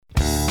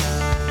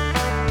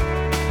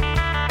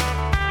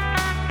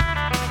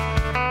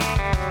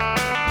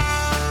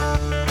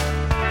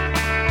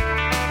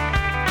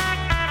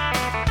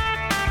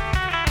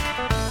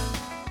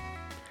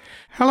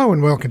Hello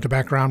and welcome to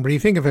Background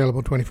Briefing,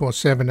 available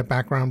 24/7 at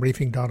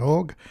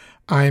backgroundbriefing.org.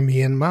 I'm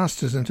Ian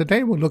Masters, and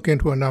today we'll look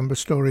into a number of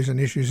stories and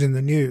issues in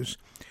the news.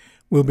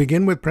 We'll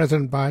begin with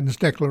President Biden's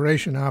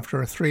declaration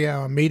after a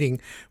 3-hour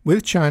meeting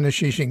with China's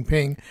Xi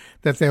Jinping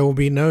that there will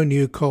be no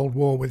new Cold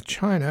War with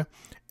China,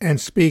 and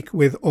speak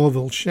with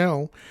Orville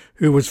Schell,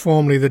 who was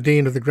formerly the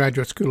Dean of the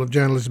Graduate School of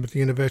Journalism at the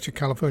University of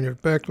California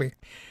at Berkeley,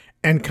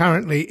 and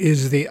currently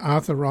is the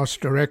Arthur Ross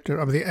Director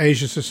of the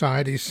Asia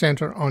Society's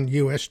Center on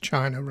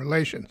U.S.-China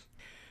Relations.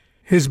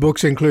 His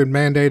books include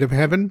Mandate of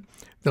Heaven,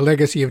 The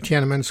Legacy of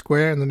Tiananmen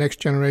Square and the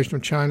Next Generation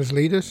of China's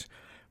Leaders,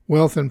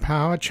 Wealth and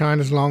Power,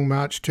 China's Long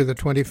March to the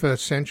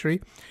 21st Century,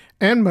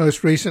 and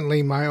most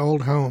recently, My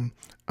Old Home,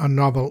 A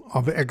Novel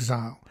of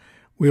Exile.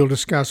 We'll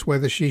discuss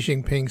whether Xi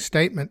Jinping's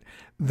statement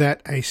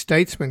that a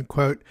statesman,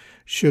 quote,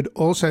 should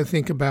also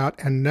think about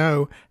and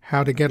know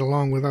how to get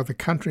along with other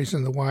countries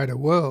in the wider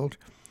world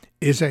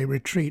is a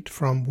retreat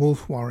from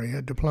wolf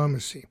warrior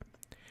diplomacy.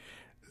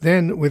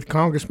 Then, with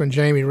Congressman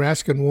Jamie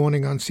Raskin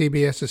warning on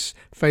CBS's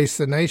Face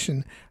the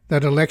Nation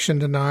that election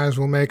deniers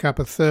will make up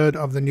a third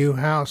of the new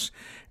House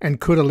and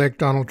could elect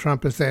Donald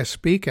Trump as their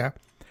Speaker,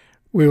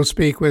 we will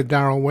speak with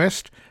Darrell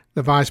West,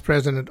 the Vice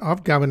President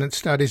of Governance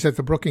Studies at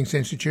the Brookings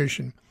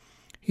Institution.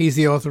 He's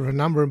the author of a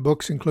number of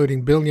books,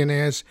 including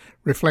Billionaires,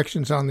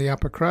 Reflections on the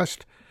Upper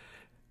Crust,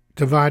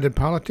 Divided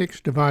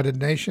Politics, Divided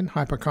Nation,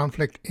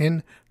 Hyperconflict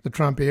in the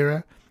Trump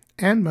Era,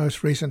 and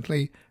most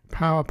recently,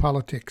 Power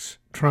Politics,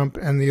 Trump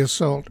and the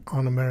Assault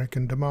on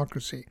American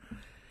Democracy.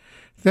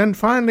 Then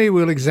finally,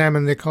 we'll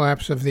examine the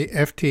collapse of the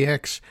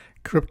FTX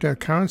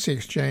cryptocurrency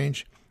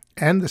exchange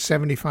and the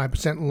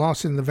 75%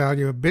 loss in the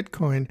value of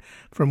Bitcoin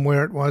from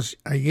where it was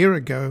a year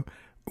ago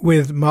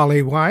with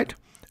Molly White,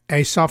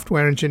 a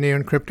software engineer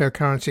and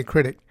cryptocurrency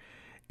critic.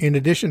 In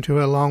addition to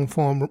her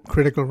long-form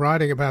critical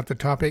writing about the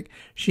topic,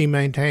 she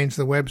maintains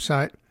the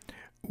website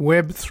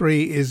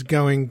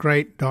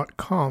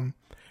web3isgoinggreat.com,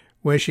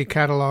 where she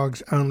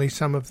catalogues only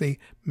some of the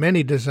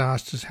many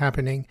disasters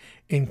happening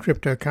in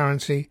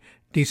cryptocurrency,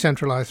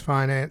 decentralized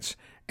finance,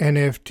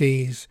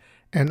 NFTs,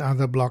 and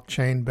other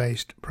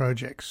blockchain-based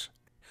projects.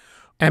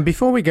 And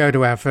before we go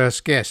to our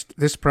first guest,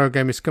 this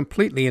program is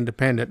completely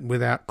independent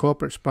without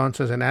corporate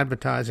sponsors and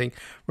advertising,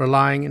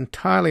 relying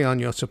entirely on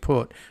your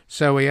support.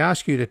 So we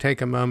ask you to take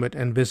a moment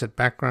and visit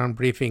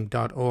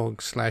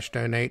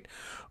backgroundbriefing.org/donate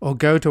or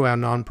go to our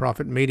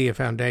nonprofit media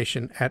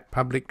foundation at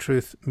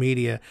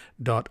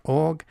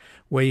publictruthmedia.org,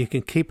 where you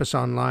can keep us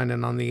online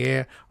and on the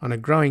air on a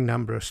growing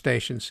number of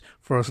stations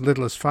for as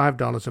little as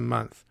 $5 a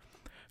month.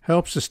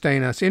 Help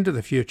sustain us into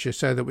the future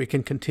so that we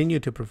can continue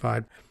to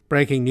provide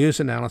breaking news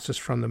analysis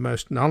from the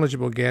most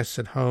knowledgeable guests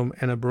at home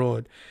and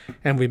abroad.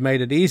 And we've made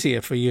it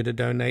easier for you to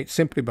donate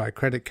simply by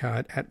credit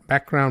card at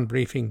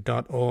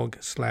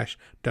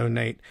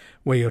backgroundbriefing.org/donate,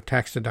 where your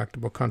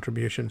tax-deductible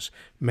contributions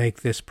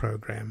make this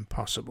program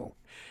possible.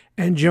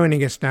 And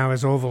joining us now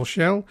is Orville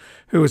Schell,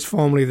 who was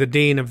formerly the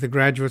Dean of the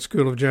Graduate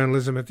School of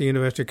Journalism at the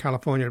University of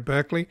California at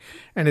Berkeley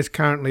and is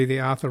currently the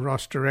Arthur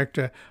Ross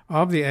Director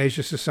of the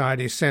Asia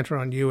Society's Center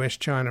on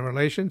U.S.-China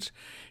Relations.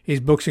 His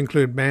books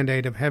include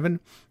Mandate of Heaven,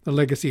 The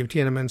Legacy of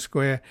Tiananmen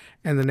Square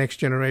and the Next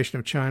Generation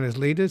of China's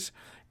Leaders,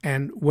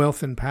 and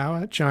Wealth and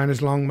Power,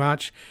 China's Long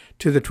March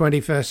to the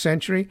 21st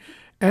Century,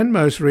 and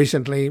most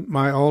recently,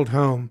 My Old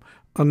Home,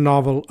 A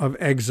Novel of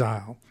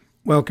Exile.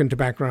 Welcome to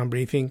Background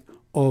Briefing,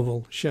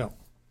 Orville Schell.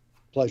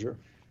 Pleasure.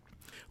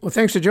 Well,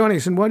 thanks for joining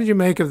us. And what did you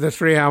make of the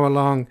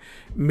 3-hour-long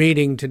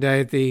meeting today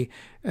at the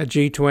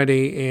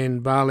G20 in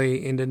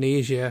Bali,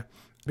 Indonesia,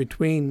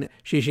 between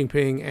Xi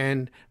Jinping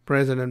and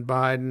President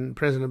Biden?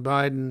 President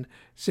Biden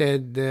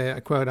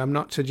said, quote, "I'm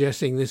not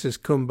suggesting this is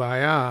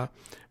kumbaya,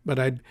 but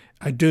I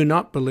do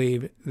not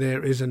believe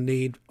there is a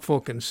need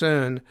for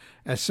concern,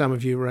 as some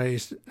of you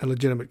raised a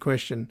legitimate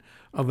question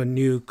of a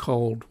new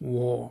Cold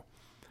War."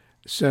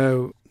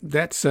 So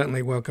that's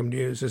certainly welcome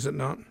news, is it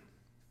not?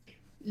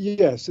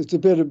 Yes, it's a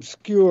bit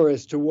obscure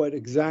as to what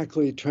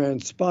exactly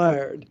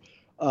transpired,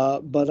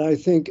 but I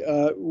think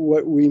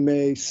what we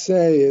may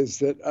say is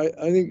that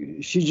I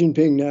think Xi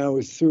Jinping now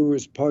is through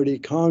his party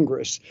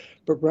Congress,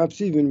 but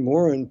perhaps even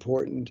more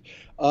important,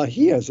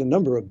 he has a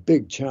number of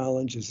big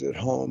challenges at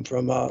home,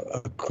 from a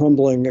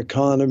crumbling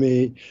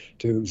economy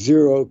to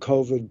zero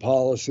COVID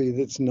policy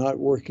that's not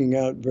working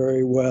out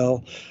very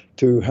well,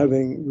 to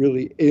having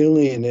really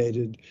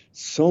alienated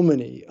so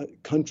many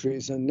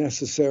countries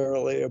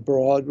unnecessarily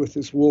abroad with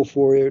this wolf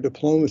warrior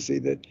diplomacy,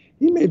 that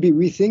he may be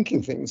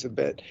rethinking things a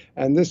bit.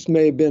 And this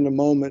may have been a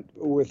moment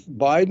with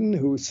Biden,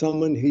 who's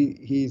someone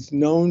he's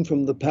known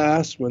from the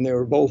past when they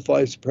were both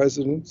vice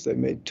presidents. They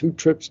made 2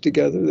 trips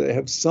together. They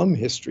have some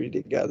history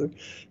together.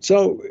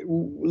 So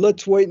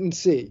let's wait and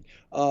see.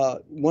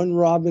 One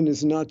robin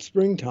is not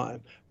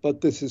springtime,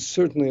 but this is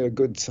certainly a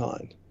good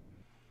sign.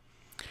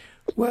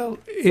 Well,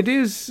 it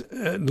is,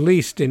 at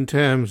least in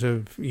terms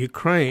of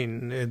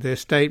Ukraine, their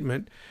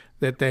statement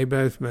that they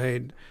both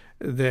made,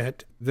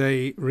 that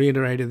they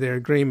reiterated their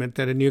agreement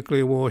that a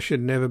nuclear war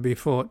should never be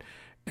fought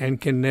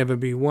and can never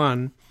be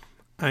won.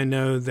 I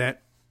know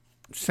that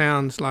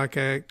sounds like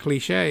a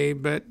cliche,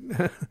 but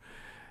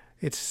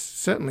it's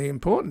certainly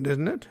important,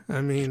 isn't it?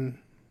 I mean...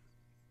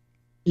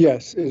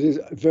 Yes, it is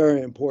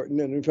very important.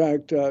 And in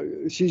fact,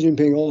 Xi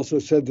Jinping also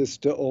said this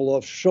to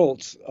Olaf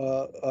Scholz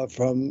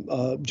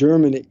from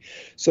Germany.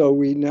 So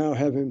we now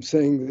have him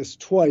saying this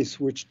twice,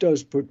 which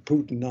does put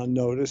Putin on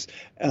notice.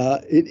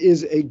 It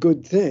is a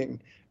good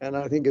thing, and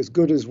I think as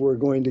good as we're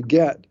going to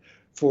get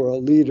for a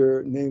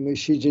leader, namely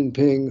Xi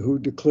Jinping, who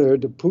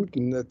declared to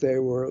Putin that they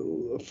were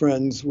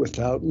friends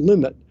without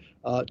limit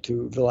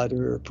to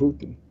Vladimir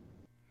Putin.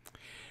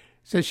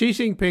 So Xi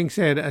Jinping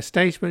said a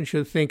statesman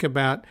should think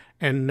about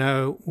and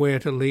know where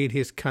to lead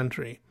his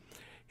country.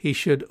 He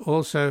should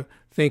also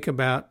think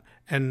about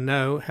and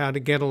know how to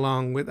get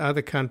along with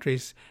other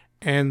countries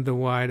and the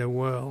wider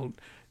world.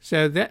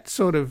 So that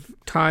sort of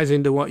ties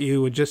into what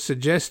you were just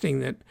suggesting.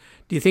 That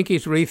do you think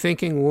he's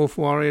rethinking wolf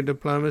warrior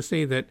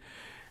diplomacy, that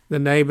the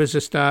neighbors are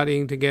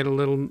starting to get a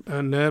little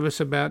nervous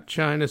about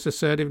China's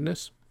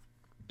assertiveness?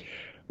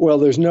 Well,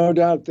 there's no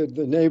doubt that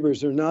the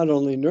neighbors are not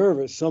only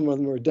nervous, some of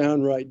them are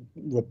downright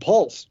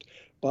repulsed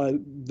by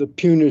the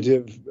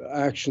punitive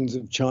actions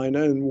of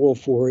China and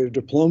wolf warrior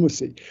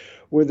diplomacy.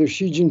 Whether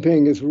Xi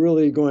Jinping is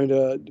really going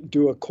to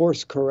do a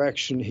course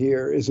correction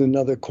here is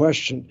another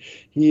question.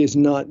 He is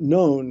not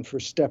known for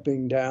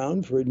stepping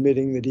down, for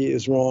admitting that he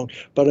is wrong.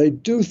 But I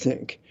do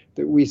think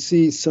that we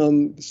see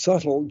some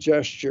subtle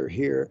gesture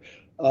here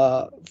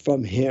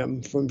from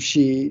him, from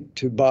Xi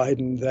to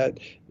Biden, that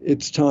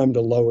it's time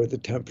to lower the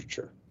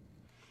temperature.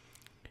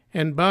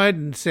 And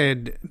Biden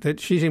said that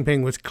Xi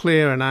Jinping was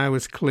clear and I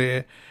was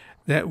clear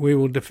that we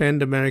will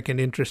defend American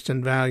interests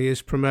and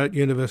values, promote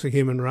universal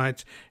human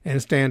rights, and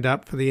stand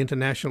up for the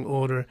international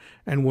order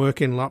and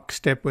work in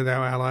lockstep with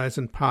our allies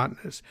and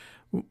partners.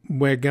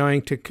 We're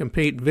going to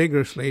compete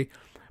vigorously,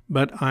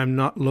 but I'm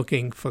not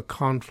looking for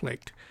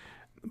conflict.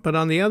 But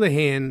on the other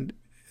hand,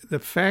 the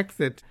fact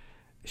that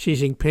Xi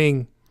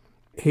Jinping,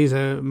 he's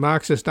a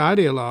Marxist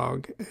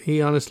ideologue,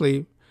 he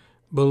honestly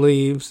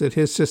believes that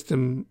his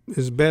system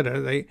is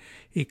better.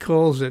 He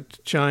calls it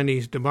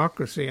Chinese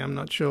democracy. I'm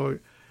not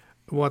sure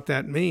what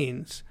that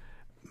means.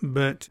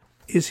 But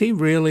is he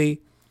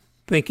really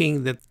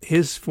thinking that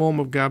his form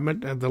of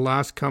government, the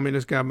last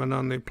communist government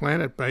on the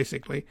planet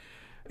basically,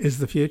 is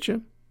the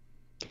future?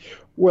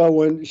 Well,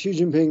 when Xi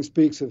Jinping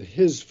speaks of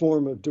his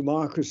form of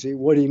democracy,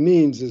 what he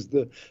means is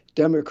the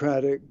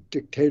democratic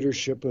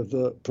dictatorship of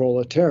the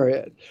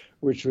proletariat,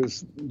 which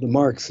was the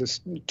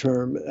Marxist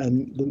term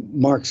and the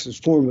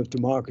Marxist form of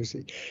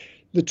democracy.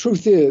 The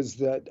truth is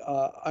that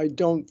I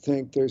don't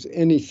think there's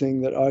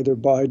anything that either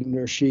Biden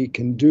or Xi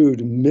can do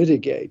to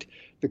mitigate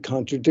the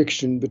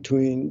contradiction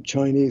between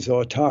Chinese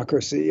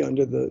autocracy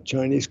under the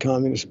Chinese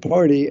Communist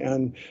Party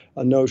and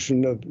a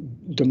notion of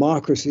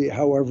democracy,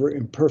 however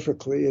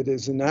imperfectly it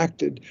is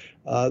enacted,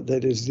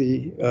 that is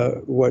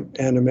what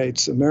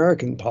animates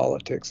American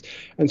politics.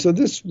 And so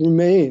this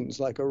remains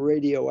like a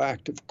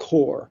radioactive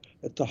core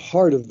at the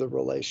heart of the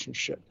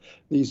relationship,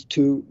 these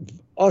two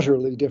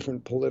utterly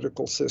different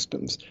political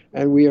systems,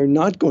 and we are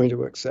not going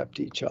to accept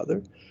each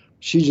other.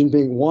 Xi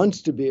Jinping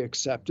wants to be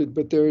accepted,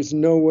 but there is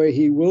no way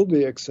he will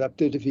be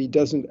accepted if he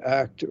doesn't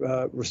act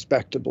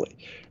respectably.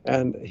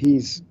 And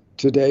he's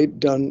today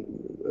done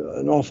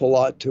an awful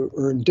lot to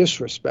earn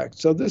disrespect.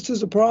 So this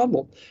is a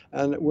problem.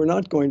 And we're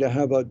not going to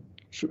have a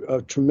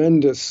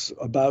tremendous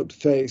about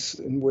face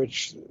in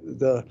which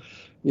the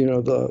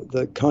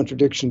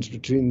contradictions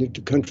between the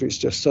two countries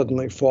just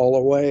suddenly fall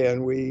away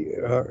and we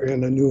are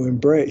in a new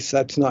embrace.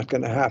 That's not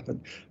going to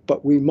happen.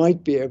 But we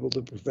might be able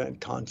to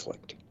prevent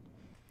conflict.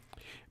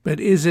 But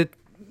is it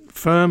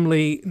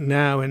firmly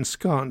now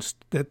ensconced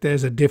that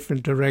there's a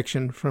different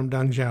direction from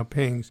Deng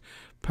Xiaoping's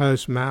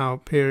post-Mao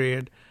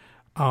period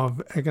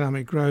of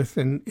economic growth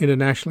and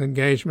international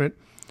engagement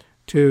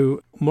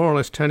to more or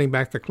less turning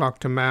back the clock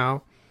to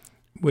Mao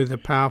with a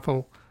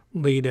powerful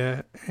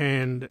leader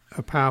and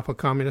a powerful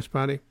Communist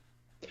Party?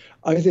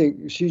 I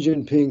think Xi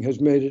Jinping has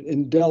made it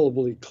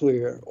indelibly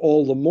clear,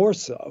 all the more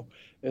so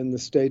in the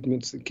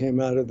statements that came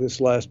out of this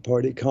last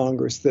party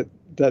Congress, that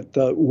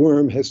the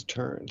worm has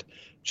turned.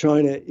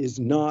 China is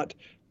not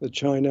the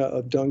China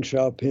of Deng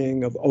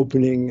Xiaoping, of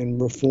opening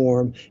and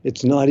reform.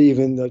 It's not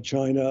even the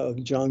China of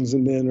Jiang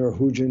Zemin or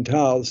Hu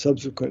Jintao, the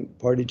subsequent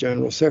party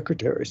general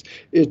secretaries.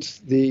 It's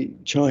the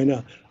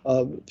China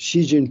of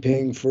Xi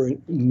Jinping for a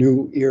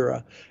new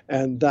era.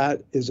 And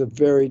that is a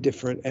very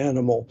different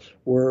animal,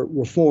 where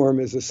reform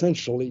is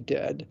essentially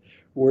dead,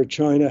 where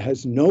China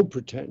has no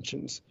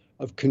pretensions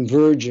of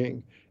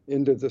converging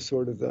into the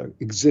sort of the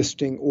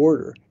existing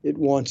order. It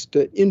wants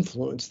to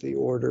influence the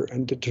order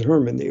and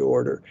determine the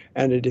order,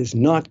 and it is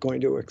not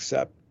going to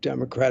accept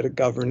democratic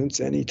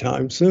governance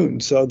anytime soon.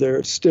 So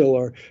there still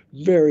are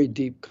very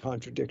deep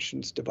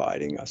contradictions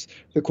dividing us.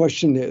 The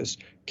question is,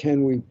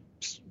 can we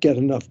get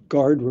enough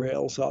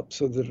guardrails up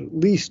so that at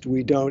least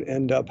we don't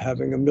end up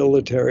having a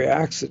military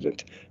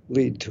accident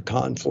lead to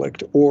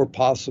conflict, or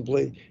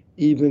possibly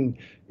even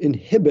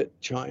inhibit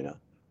China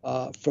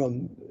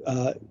from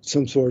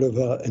some sort of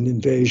an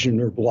invasion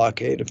or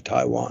blockade of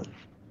Taiwan.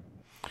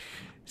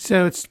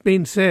 So it's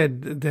been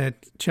said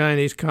that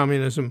Chinese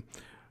communism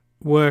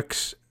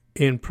works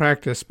in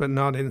practice but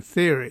not in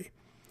theory.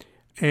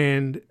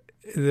 And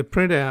the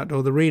printout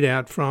or the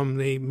readout from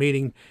the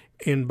meeting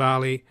in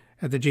Bali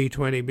at the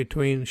G20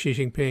 between Xi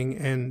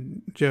Jinping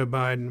and Joe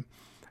Biden,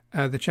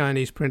 the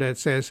Chinese printout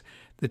says,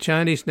 the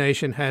Chinese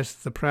nation has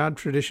the proud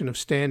tradition of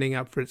standing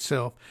up for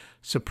itself.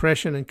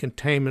 Suppression and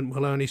containment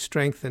will only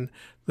strengthen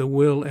the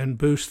will and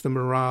boost the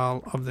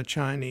morale of the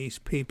Chinese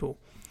people.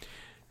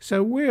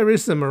 So where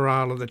is the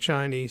morale of the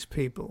Chinese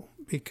people?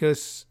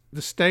 Because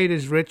the state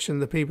is rich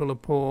and the people are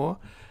poor,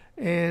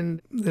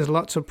 and there's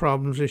lots of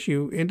problems, as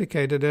you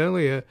indicated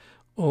earlier,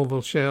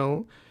 Orville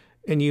Schell,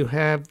 and you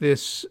have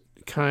this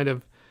kind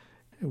of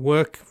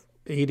work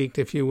edict,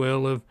 if you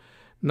will, of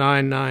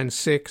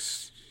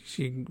 996.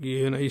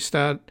 You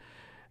start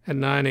at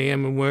 9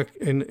 a.m. and work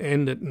and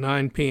end at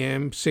 9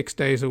 p.m. 6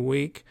 days a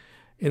week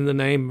in the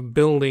name of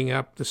building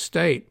up the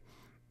state.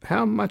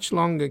 How much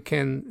longer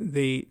can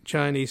the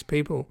Chinese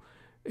people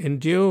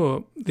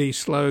endure these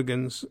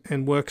slogans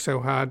and work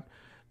so hard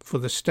for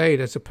the state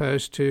as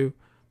opposed to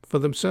for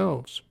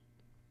themselves?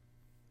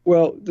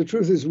 Well, the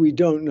truth is we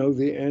don't know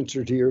the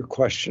answer to your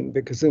question,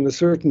 because in a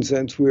certain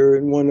sense we're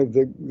in one of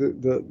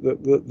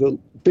the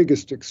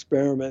biggest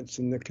experiments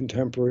in the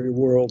contemporary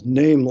world,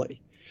 namely,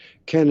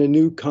 can a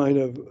new kind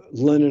of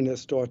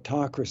Leninist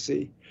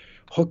autocracy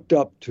hooked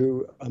up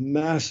to a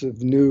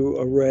massive new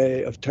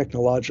array of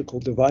technological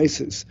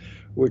devices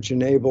which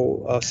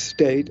enable a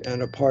state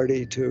and a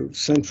party to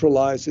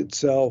centralize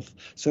itself,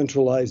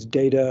 centralize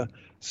data,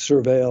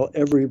 surveil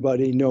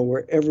everybody, know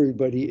where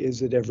everybody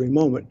is at every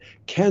moment.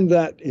 Can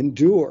that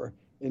endure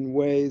in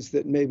ways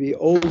that maybe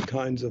old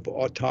kinds of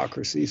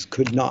autocracies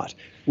could not?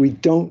 We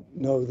don't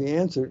know the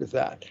answer to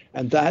that.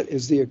 And that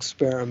is the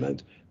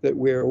experiment that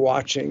we're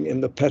watching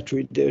in the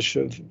Petri dish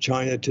of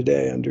China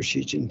today under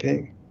Xi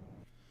Jinping.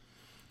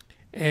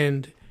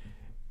 And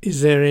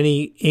is there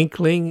any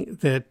inkling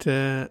that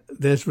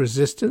there's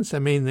resistance? I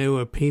mean, there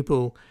were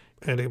people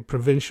at a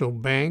provincial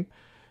bank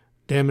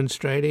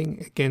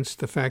demonstrating against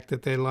the fact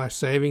that their life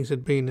savings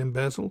had been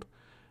embezzled.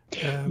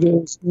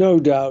 There's no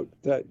doubt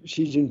that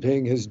Xi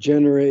Jinping has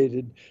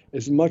generated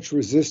as much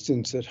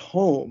resistance at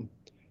home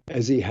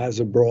as he has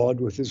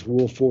abroad with his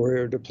wolf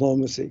warrior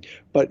diplomacy.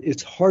 But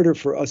it's harder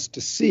for us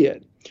to see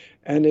it.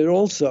 And it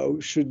also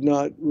should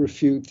not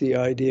refute the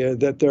idea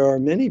that there are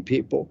many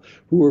people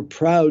who are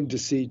proud to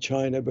see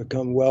China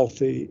become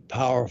wealthy,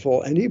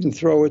 powerful, and even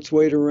throw its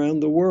weight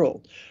around the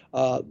world.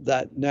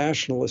 That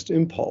nationalist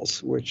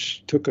impulse,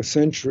 which took a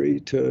century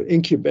to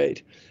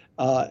incubate,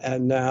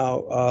 and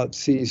now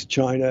sees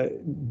China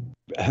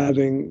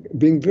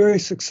being very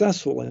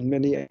successful in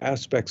many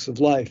aspects of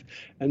life.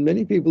 And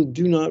many people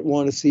do not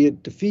want to see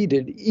it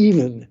defeated,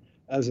 even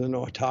as an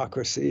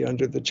autocracy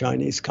under the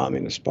Chinese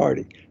Communist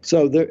Party.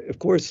 So, there, of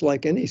course,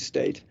 like any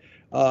state,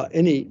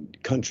 any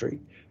country,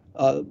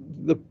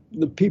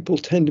 the people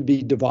tend to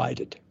be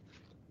divided.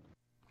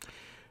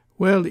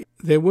 Well,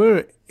 there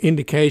were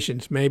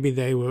indications, maybe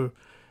they were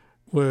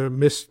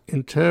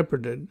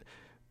misinterpreted,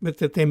 but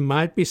that there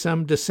might be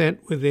some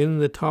dissent within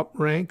the top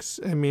ranks.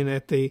 I mean,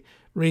 at the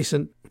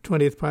recent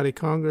 20th Party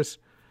Congress,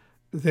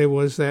 there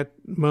was that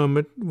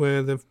moment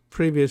where the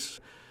previous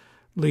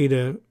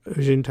leader, Hu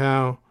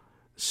Jintao,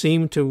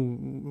 seemed to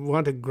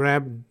want to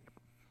grab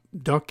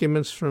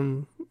documents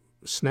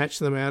snatch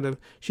them out of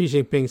Xi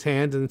Jinping's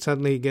hands, and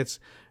suddenly he gets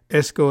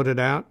escorted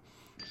out.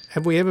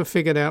 Have we ever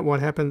figured out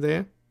what happened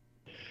there?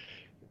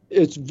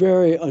 It's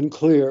very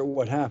unclear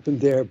what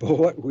happened there, but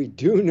what we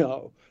do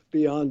know,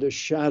 beyond a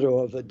shadow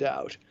of a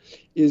doubt,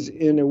 is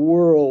in a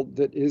world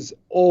that is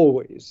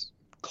always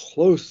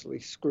closely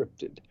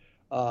scripted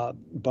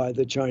by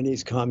the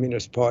Chinese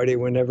Communist Party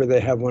whenever they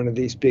have one of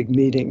these big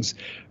meetings,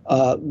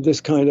 this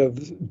kind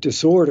of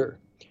disorder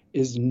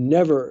is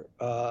never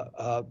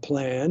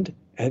planned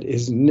and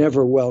is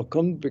never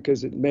welcomed,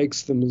 because it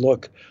makes them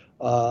look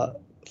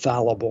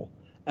fallible.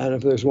 And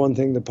if there's one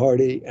thing the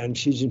party and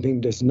Xi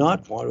Jinping does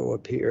not want to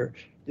appear,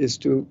 is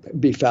to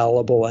be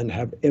fallible and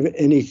have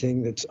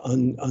anything that's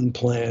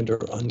unplanned or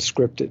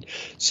unscripted.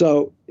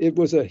 So it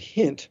was a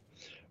hint.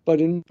 But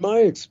in my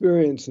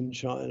experience in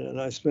China, and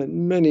I spent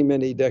many,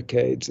 many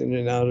decades in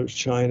and out of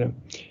China,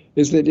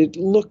 is that it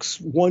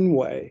looks one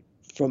way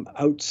from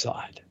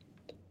outside.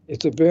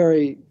 It's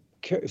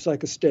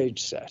like a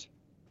stage set.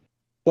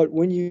 But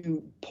when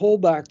you pull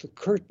back the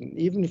curtain,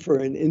 even for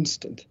an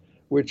instant,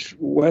 which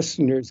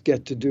Westerners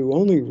get to do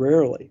only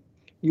rarely,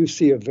 you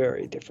see a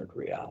very different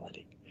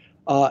reality.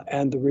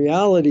 And the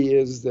reality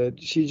is that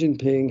Xi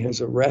Jinping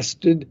has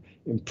arrested,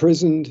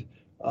 imprisoned,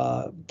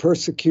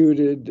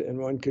 persecuted, and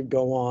one could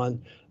go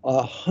on,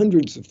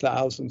 hundreds of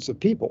thousands of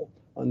people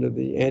under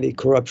the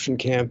anti-corruption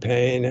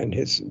campaign and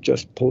his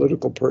just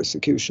political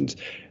persecutions.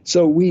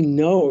 So we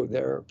know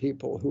there are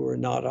people who are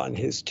not on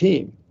his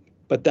team,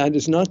 but that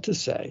is not to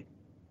say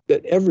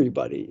that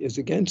everybody is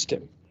against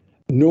him,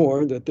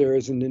 nor that there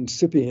is an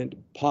incipient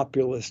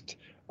populist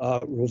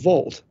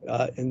revolt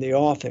in the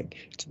offing.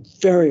 It's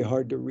very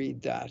hard to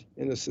read that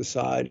in a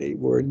society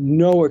where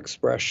no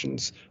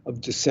expressions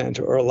of dissent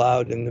are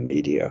allowed in the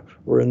media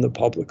or in the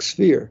public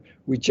sphere.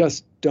 We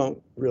just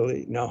don't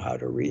really know how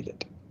to read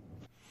it.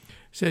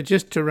 So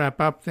just to wrap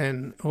up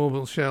then,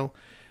 Orville Schell,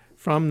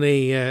 from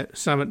the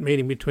summit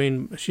meeting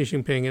between Xi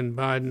Jinping and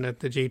Biden at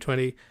the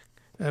G20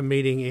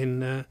 meeting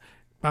in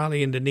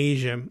Bali,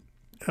 Indonesia,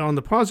 on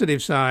the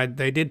positive side,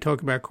 they did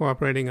talk about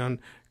cooperating on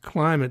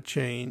climate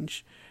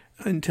change.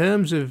 In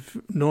terms of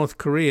North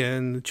Korea,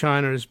 and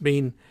China has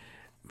been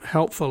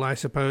helpful, I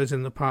suppose,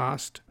 in the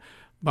past,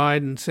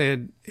 Biden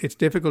said it's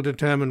difficult to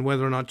determine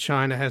whether or not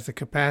China has the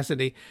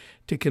capacity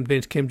to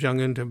convince Kim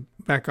Jong-un to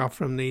back off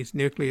from these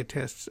nuclear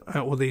tests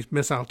or these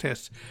missile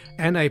tests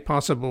and a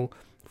possible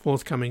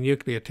forthcoming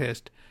nuclear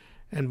test.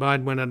 And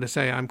Biden went on to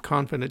say, I'm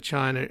confident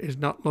China is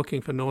not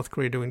looking for North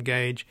Korea to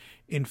engage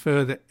in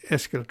further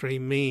escalatory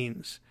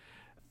means.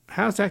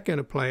 How's that going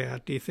to play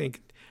out, do you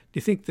think? Do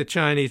you think the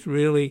Chinese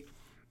really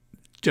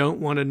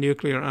don't want a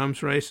nuclear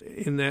arms race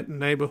in that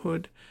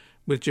neighborhood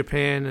with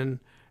Japan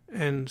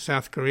and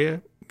South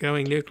Korea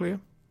going nuclear?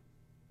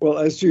 Well,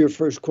 as to your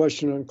first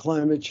question on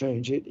climate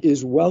change, it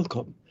is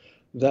welcome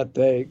that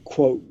they,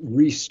 quote,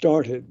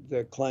 restarted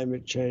the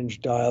climate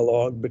change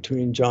dialogue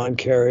between John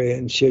Kerry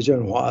and Xie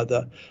Zhenhua,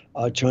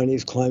 the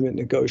Chinese climate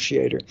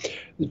negotiator.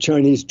 The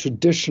Chinese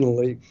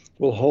traditionally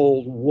will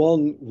hold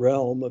one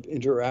realm of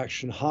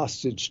interaction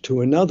hostage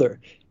to another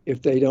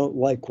if they don't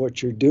like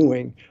what you're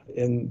doing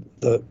in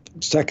the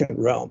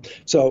second realm.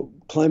 So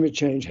climate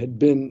change had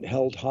been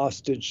held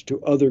hostage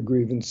to other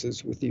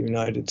grievances with the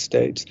United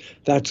States.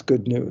 That's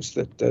good news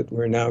that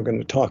we're now going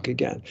to talk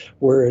again.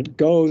 Where it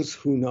goes,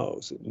 who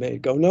knows? It may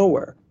go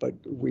nowhere, but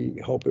we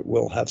hope it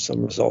will have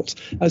some results.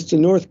 As to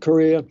North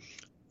Korea,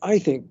 I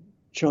think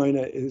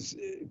China is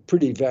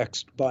pretty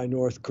vexed by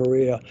North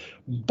Korea,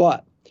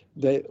 but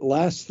the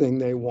last thing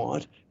they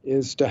want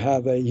is to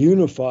have a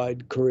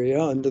unified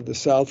Korea under the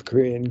South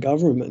Korean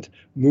government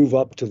move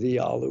up to the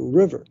Yalu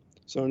River.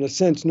 So in a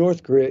sense,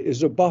 North Korea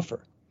is a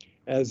buffer.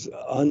 As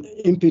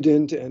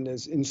impudent and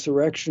as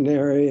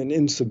insurrectionary and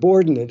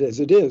insubordinate as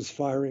it is,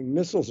 firing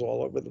missiles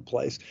all over the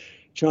place,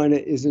 China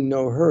is in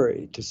no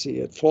hurry to see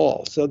it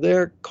fall. So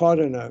they're caught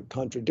in a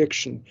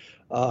contradiction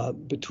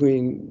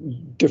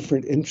between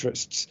different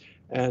interests.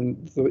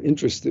 And the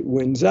interest that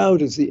wins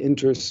out is the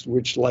interest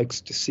which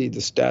likes to see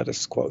the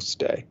status quo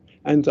stay.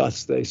 And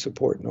thus they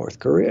support North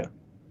Korea.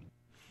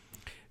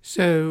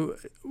 So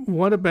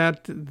what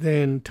about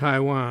then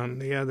Taiwan,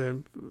 the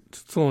other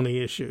thorny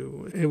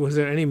issue? Was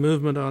there any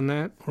movement on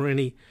that or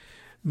any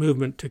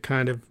movement to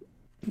kind of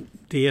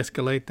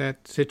de-escalate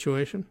that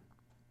situation?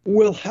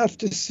 We'll have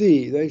to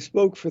see. They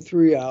spoke for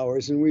 3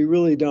 hours, and we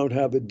really don't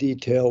have a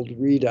detailed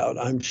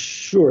readout. I'm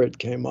sure it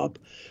came up.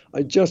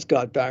 I just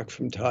got back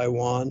from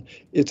Taiwan.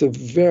 It's a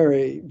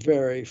very,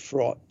 very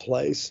fraught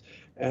place,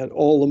 and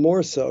all the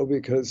more so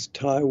because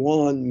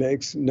Taiwan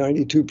makes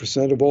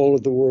 92% of all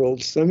of the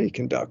world's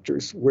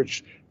semiconductors,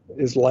 which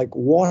is like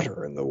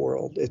water in the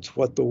world. It's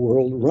what the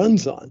world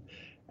runs on.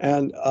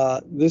 And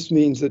this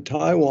means that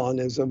Taiwan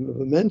is of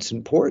immense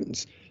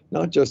importance,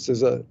 not just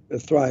as a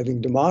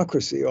thriving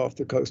democracy off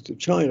the coast of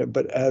China,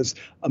 but as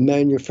a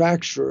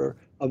manufacturer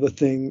of a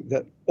thing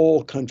that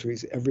all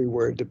countries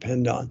everywhere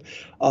depend on.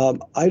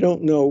 I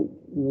don't know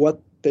what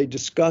they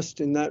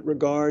discussed in that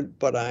regard,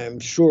 but I am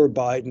sure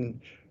Biden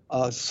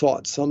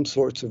sought some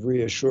sorts of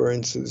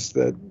reassurances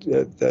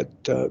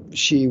that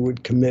Xi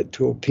would commit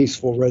to a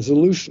peaceful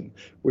resolution,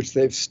 which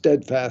they've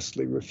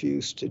steadfastly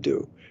refused to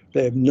do.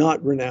 They have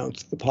not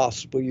renounced the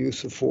possible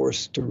use of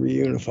force to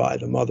reunify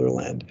the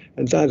motherland,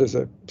 and that is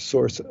a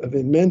source of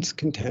immense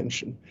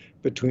contention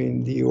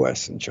between the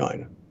U.S. and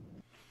China.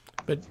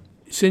 But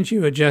since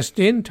you were just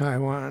in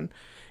Taiwan,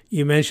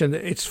 you mentioned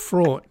that it's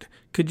fraught.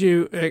 Could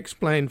you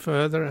explain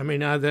further? I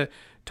mean, are the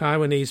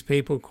Taiwanese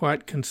people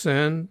quite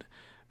concerned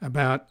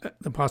about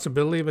the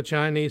possibility of a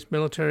Chinese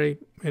military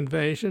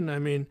invasion? I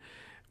mean,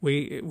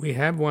 we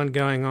have one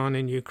going on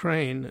in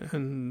Ukraine,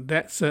 and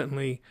that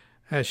certainly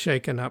has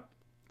shaken up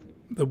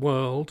the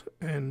world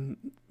and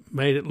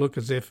made it look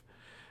as if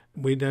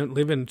we don't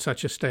live in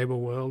such a stable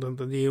world, and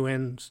that the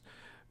UN's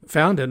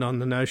founded on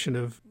the notion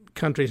of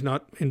countries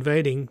not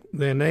invading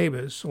their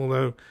neighbors,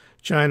 although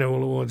China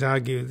will always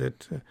argue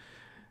that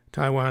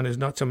Taiwan is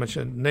not so much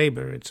a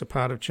neighbor, it's a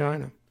part of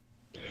China.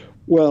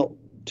 Well,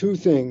 two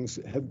things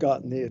have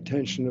gotten the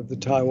attention of the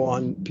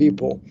Taiwan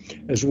people,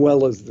 as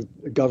well as the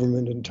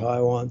government in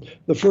Taiwan.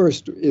 The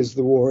first is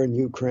the war in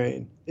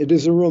Ukraine. It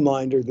is a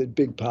reminder that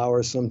big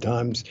powers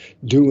sometimes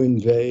do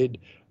invade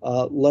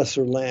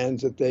lesser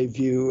lands that they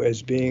view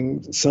as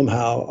being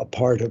somehow a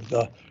part of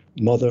the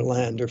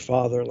motherland or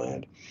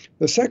fatherland.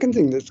 The second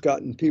thing that's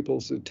gotten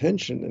people's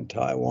attention in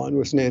Taiwan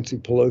was Nancy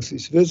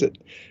Pelosi's visit.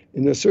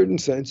 In a certain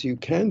sense, you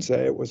can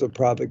say it was a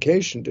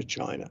provocation to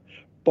China.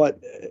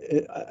 But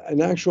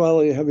in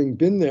actuality, having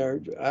been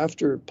there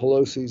after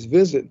Pelosi's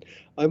visit,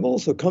 I've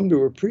also come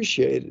to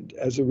appreciate it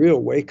as a real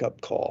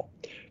wake-up call.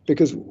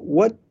 Because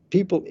what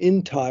people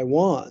in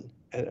Taiwan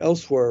and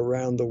elsewhere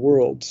around the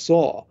world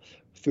saw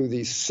through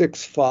these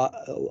 6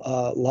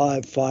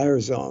 live fire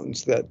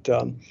zones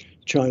that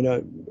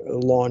China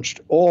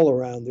launched all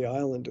around the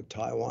island of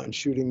Taiwan,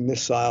 shooting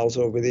missiles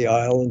over the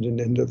island and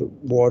into the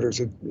waters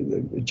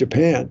of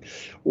Japan,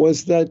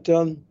 was that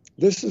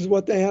this is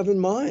what they have in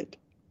mind.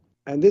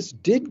 And this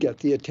did get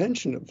the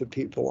attention of the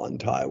people on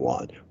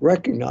Taiwan,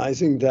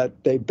 recognizing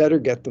that they better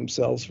get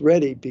themselves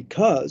ready,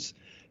 because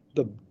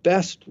the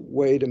best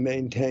way to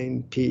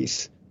maintain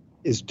peace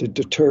is to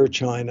deter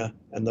China.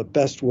 And the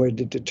best way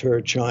to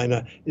deter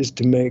China is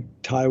to make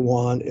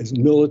Taiwan as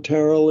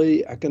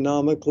militarily,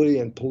 economically,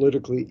 and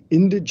politically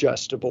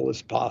indigestible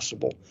as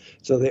possible,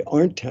 so they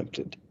aren't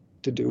tempted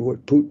to do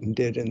what Putin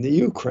did in the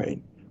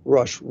Ukraine,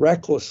 rush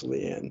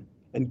recklessly in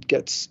and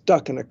get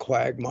stuck in a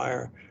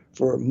quagmire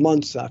for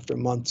months after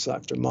months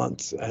after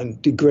months, and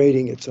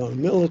degrading its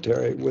own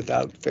military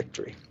without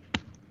victory.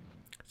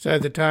 So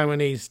the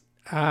Taiwanese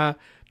are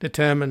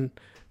determined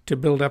to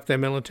build up their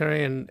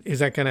military, and is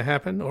that going to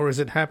happen, or is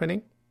it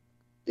happening?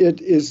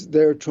 It is.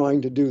 They're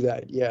trying to do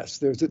that, yes.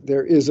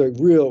 There is a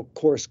real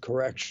course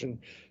correction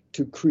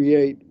to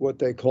create what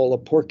they call a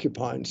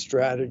porcupine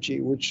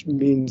strategy, which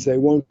means they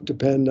won't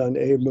depend on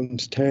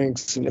Abrams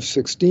tanks and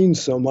F-16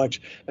 so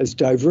much as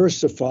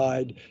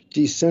diversified,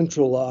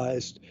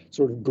 decentralized,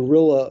 sort of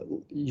guerrilla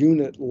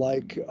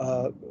unit-like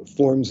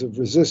forms of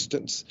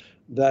resistance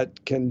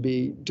that can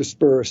be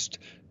dispersed.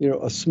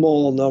 A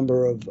small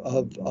number of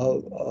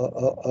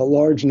a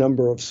large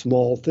number of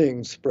small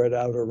things spread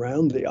out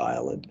around the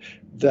island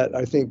that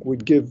I think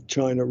would give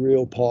China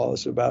real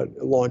pause about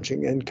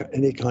launching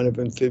any kind of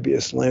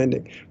amphibious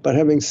landing. But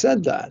having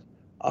said that,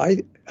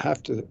 I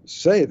have to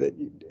say that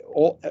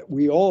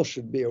we all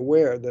should be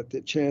aware that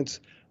the chance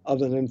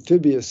of an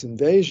amphibious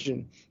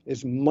invasion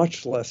is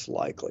much less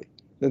likely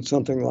than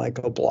something like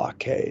a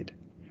blockade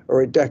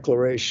or a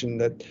declaration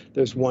that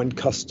there's one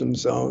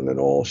customs zone and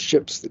all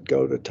ships that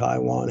go to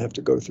Taiwan have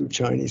to go through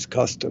Chinese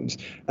customs.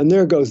 And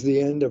there goes the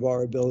end of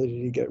our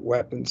ability to get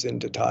weapons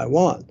into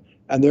Taiwan.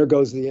 And there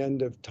goes the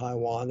end of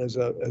Taiwan as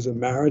a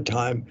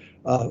maritime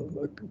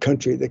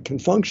country that can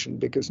function,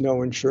 because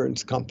no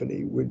insurance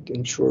company would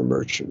insure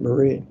merchant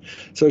marine.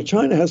 So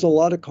China has a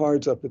lot of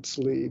cards up its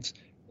sleeves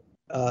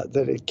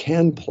that it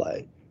can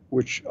play,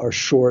 which are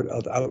short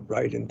of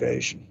outright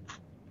invasion.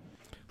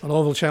 Well,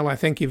 Orville Schell, I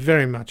thank you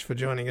very much for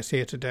joining us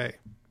here today.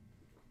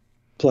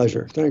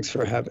 Pleasure. Thanks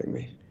for having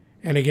me.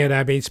 And again,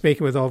 I've been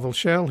speaking with Orville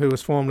Schell, who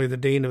was formerly the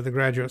Dean of the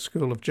Graduate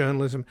School of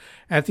Journalism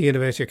at the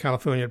University of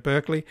California at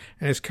Berkeley,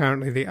 and is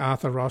currently the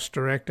Arthur Ross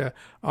Director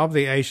of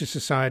the Asia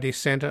Society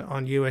Center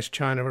on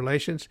U.S.-China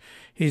Relations.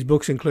 His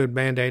books include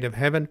Mandate of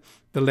Heaven,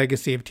 The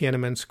Legacy of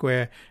Tiananmen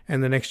Square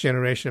and the Next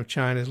Generation of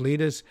China's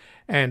Leaders,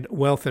 and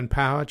Wealth and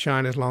Power,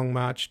 China's Long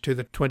March to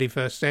the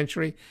 21st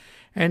Century.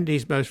 And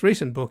his most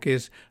recent book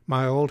is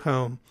My Old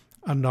Home,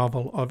 A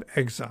Novel of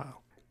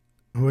Exile.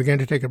 We're going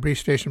to take a brief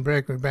station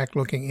break. We're back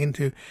looking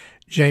into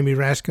Jamie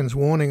Raskin's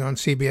warning on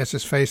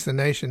CBS's Face the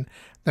Nation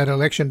that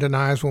election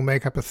deniers will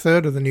make up a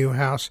third of the new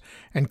House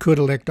and could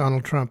elect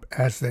Donald Trump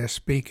as their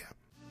Speaker.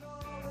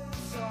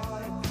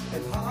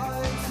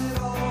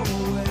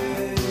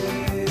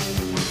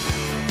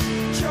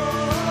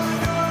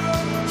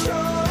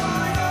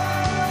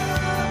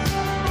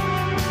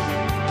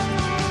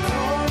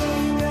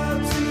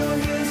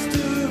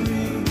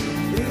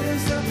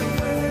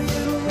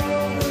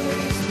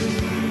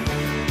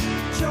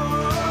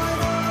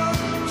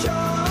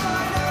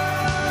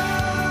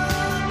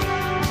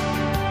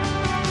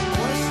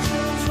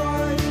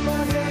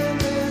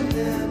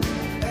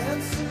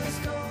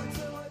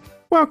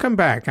 Welcome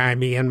back.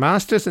 I'm Ian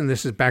Masters, and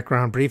this is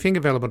Background Briefing,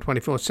 available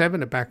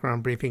 24/7 at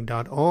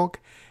backgroundbriefing.org.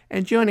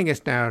 And joining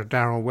us now is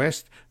Darrell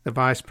West, the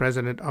Vice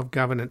President of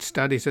Governance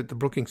Studies at the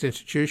Brookings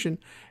Institution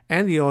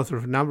and the author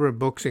of a number of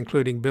books,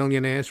 including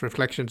Billionaires,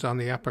 Reflections on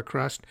the Upper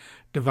Crust,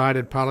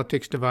 Divided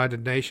Politics,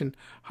 Divided Nation,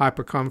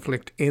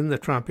 Hyperconflict in the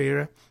Trump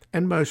Era,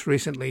 and most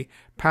recently,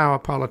 Power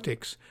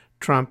Politics,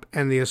 Trump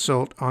and the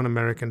Assault on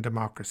American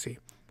Democracy.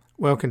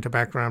 Welcome to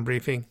Background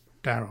Briefing,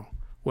 Darrell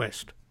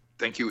West.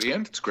 Thank you,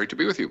 Ian. It's great to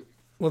be with you.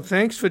 Well,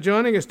 thanks for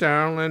joining us,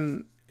 Darrell,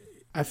 and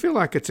I feel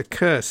like it's a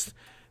curse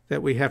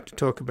that we have to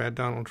talk about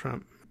Donald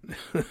Trump.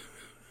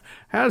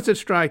 How does it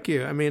strike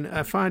you? I mean,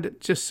 I find it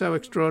just so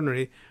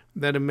extraordinary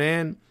that a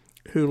man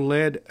who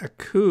led a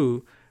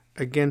coup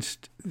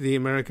against the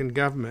American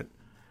government,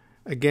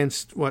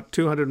 against,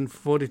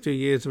 242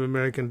 years of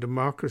American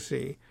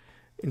democracy,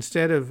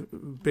 instead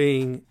of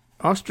being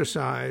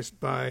ostracized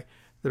by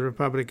the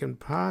Republican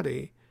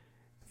Party,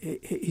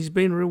 he's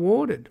been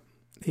rewarded.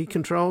 He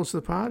controls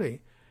the party.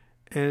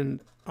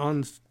 And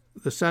on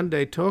the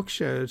Sunday talk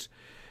shows,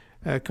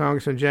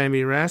 Congressman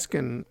Jamie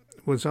Raskin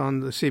was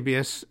on the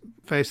CBS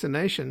Face the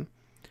Nation,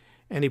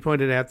 and he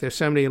pointed out there's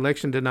so many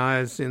election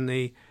deniers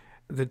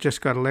that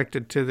just got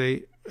elected to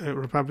the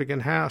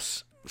Republican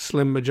House,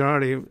 slim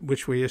majority,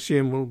 which we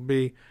assume will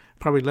be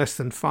probably less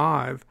than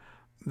 5.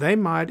 They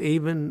might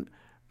even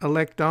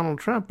elect Donald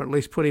Trump, or at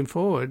least put him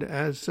forward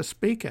as a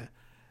speaker.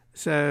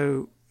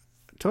 So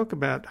talk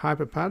about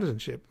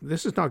hyperpartisanship.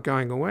 This is not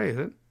going away, is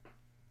it?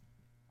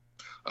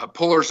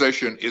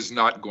 Polarization is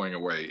not going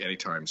away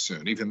anytime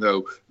soon. Even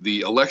though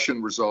the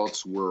election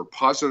results were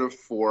positive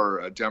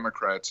for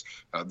Democrats,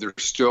 there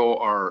still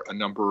are a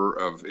number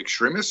of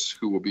extremists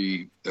who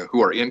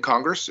are in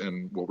Congress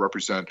and will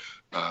represent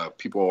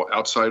people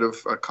outside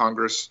of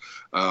Congress.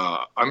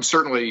 I'm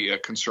certainly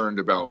concerned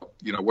about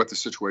what the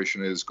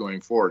situation is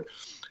going forward.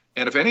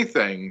 And if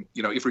anything,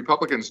 if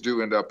Republicans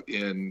do end up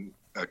in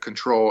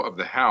control of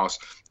the House,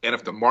 and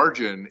if the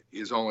margin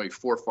is only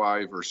 4,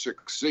 5, or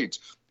 6 seats,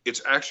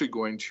 it's actually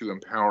going to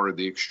empower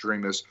the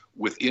extremists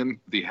within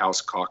the House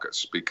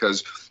caucus,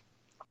 because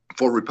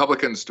for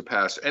Republicans to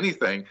pass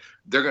anything,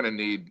 they're going to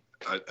need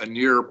a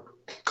near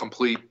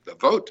complete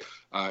vote.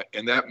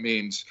 And that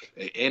means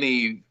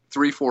any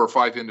 3, 4, or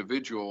 5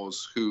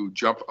 individuals who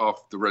jump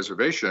off the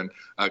reservation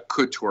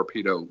could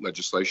torpedo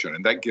legislation.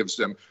 And that gives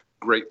them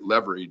great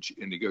leverage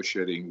in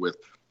negotiating with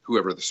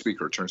whoever the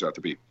speaker turns out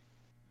to be.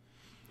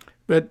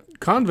 But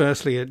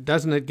conversely,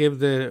 doesn't it give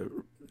the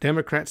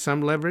Democrats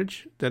some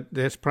leverage, that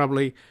there's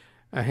probably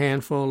a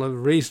handful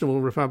of reasonable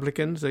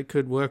Republicans that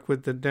could work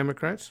with the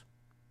Democrats?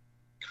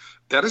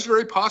 That is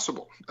very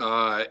possible.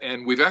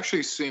 And we've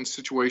actually seen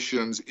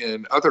situations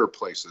in other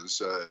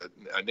places,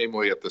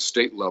 namely at the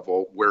state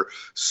level, where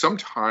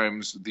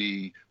sometimes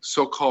the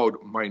so-called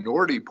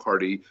minority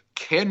party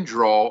can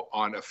draw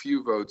on a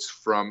few votes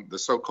from the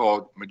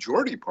so-called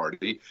majority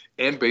party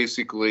and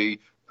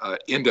basically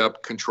end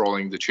up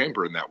controlling the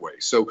chamber in that way.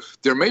 So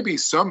there may be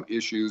some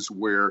issues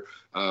where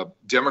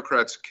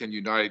Democrats can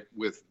unite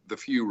with the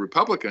few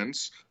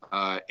Republicans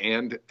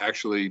and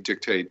actually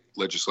dictate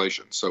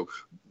legislation. So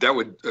that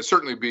would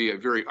certainly be a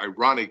very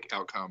ironic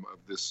outcome of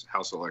this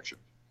House election.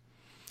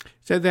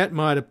 So that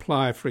might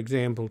apply, for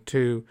example,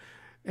 to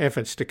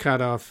efforts to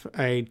cut off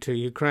aid to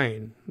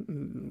Ukraine,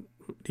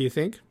 do you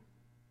think?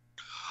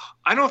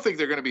 I don't think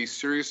there are going to be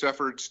serious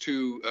efforts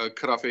to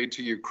cut off aid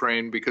to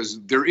Ukraine,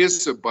 because there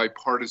is a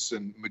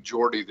bipartisan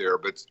majority there.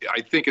 But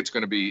I think it's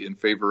going to be in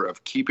favor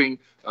of keeping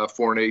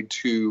foreign aid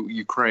to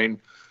Ukraine.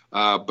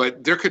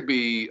 But there could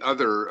be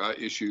other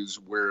issues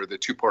where the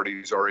two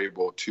parties are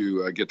able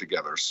to get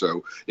together.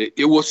 So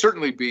it will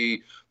certainly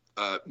be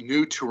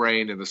new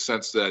terrain in the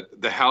sense that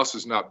the House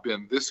has not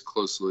been this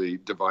closely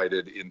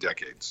divided in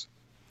decades.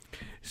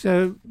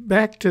 So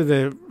back to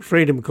the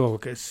Freedom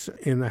Caucus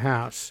in the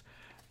House.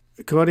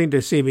 According to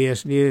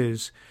CBS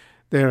News,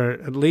 there are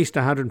at least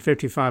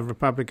 155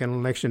 Republican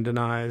election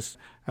deniers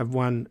have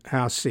won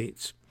House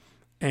seats,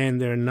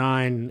 and there are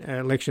 9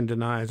 election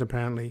deniers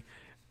apparently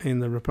in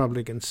the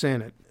Republican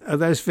Senate. Are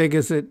those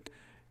figures that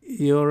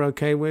you're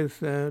okay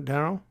with,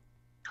 Darrell?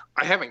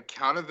 I haven't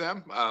counted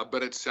them,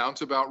 but it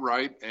sounds about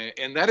right.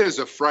 And that is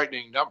a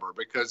frightening number,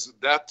 because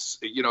that's,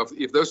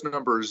 if those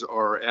numbers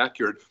are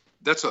accurate,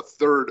 that's a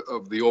third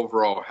of the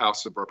overall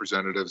House of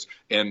Representatives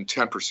and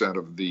 10%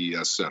 of the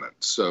Senate.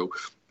 So,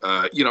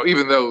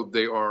 even though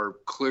they are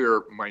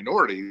clear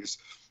minorities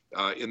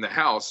in the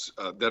House,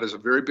 that is a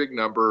very big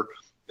number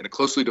in a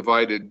closely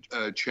divided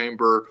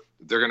chamber.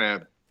 They're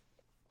going to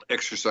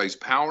exercise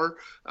power.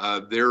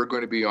 They're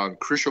going to be on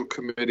crucial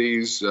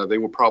committees. They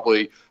will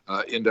probably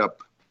end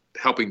up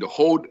helping to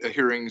hold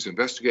hearings,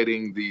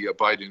 investigating the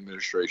Biden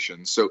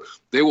administration. So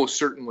they will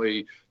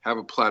certainly have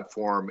a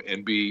platform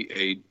and be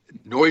a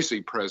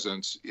noisy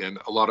presence in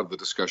a lot of the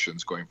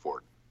discussions going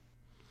forward.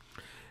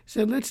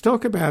 So let's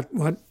talk about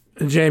what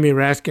Jamie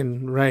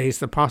Raskin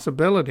raised, the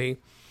possibility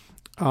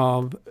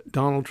of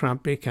Donald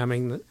Trump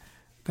becoming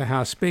the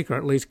House Speaker, or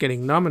at least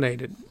getting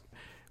nominated.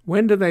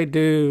 When do they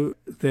do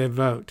their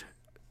vote,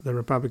 the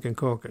Republican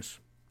caucus?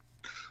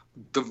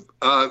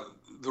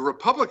 The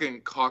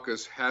Republican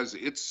caucus has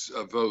its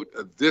vote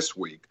this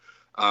week,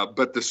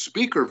 but the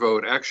Speaker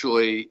vote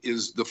actually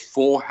is the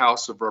full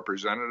House of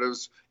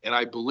Representatives, and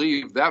I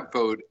believe that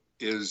vote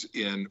is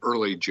in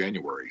early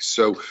January.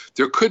 So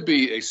there could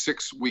be a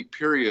 6-week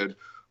period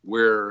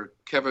where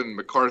Kevin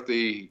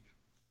McCarthy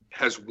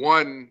has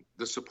won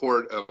the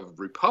support of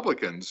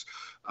Republicans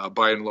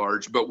by and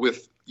large, but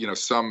with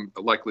some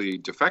likely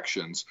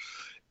defections,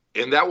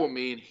 and that will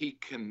mean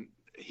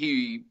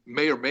he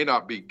may or may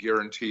not be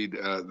guaranteed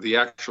the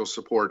actual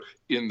support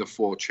in the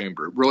full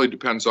chamber. It really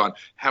depends on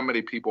how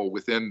many people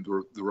within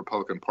the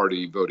Republican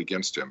Party vote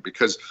against him,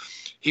 because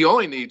he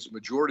only needs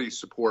majority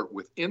support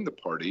within the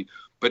party,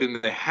 but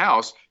in the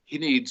House, he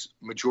needs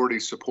majority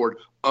support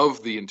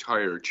of the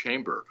entire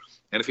chamber.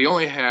 And if he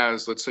only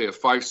has, let's say, a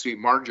 5-seat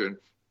margin,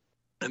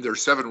 and there are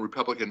 7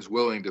 Republicans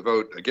willing to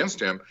vote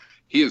against him,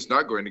 he is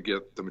not going to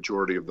get the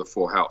majority of the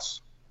full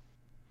House.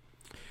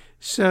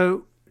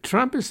 So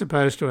Trump is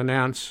supposed to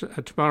announce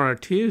tomorrow,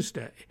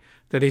 Tuesday,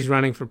 that he's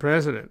running for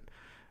president.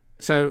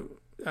 So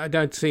I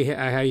don't see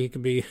how you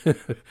can be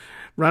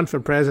run for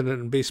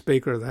president and be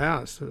Speaker of the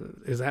House.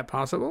 Is that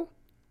possible?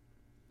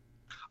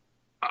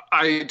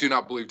 I do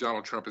not believe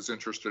Donald Trump is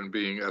interested in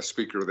being a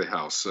Speaker of the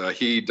House.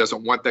 He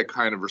doesn't want that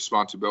kind of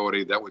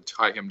responsibility. That would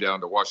tie him down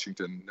to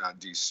Washington,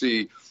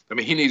 D.C. I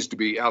mean, he needs to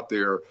be out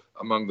there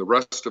among the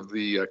rest of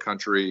the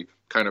country,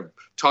 kind of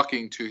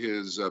talking to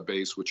his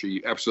base, which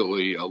he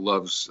absolutely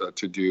loves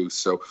to do.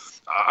 So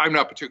I'm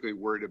not particularly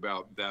worried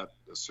about that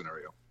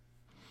scenario.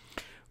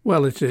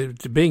 Well, it's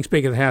being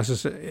Speaker of the House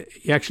is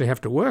you actually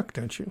have to work,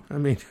 don't you? I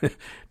mean,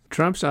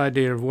 Trump's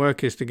idea of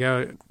work is to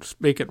go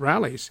speak at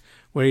rallies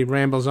where he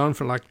rambles on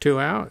for like 2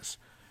 hours.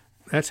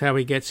 That's how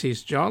he gets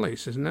his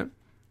jollies, isn't it?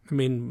 I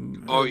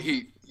mean,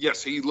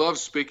 yes, he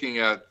loves speaking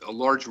at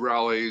large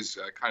rallies,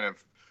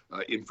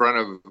 in front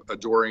of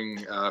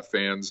adoring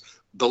fans.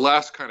 The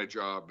last kind of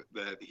job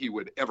that he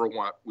would ever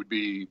want would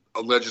be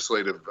a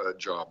legislative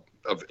job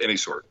of any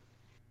sort.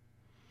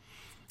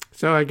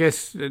 So I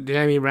guess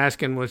Jamie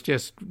Raskin was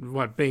just,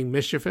 being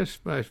mischievous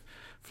by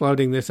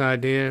floating this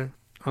idea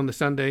on the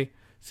Sunday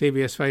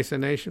CBS Face the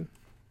Nation?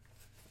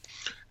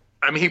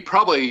 I mean, he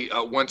probably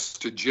wants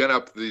to gin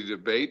up the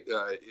debate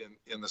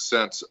in the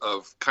sense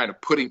of kind of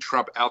putting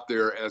Trump out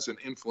there as an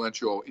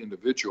influential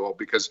individual,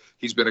 because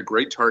he's been a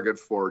great target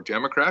for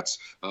Democrats.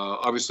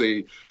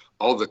 Obviously,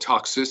 all the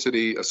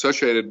toxicity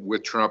associated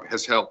with Trump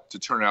has helped to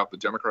turn out the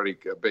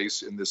Democratic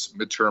base in this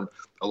midterm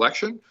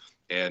election.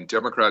 And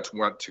Democrats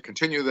want to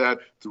continue that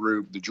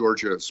through the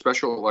Georgia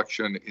special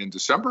election in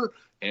December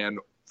and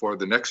for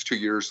the next 2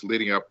 years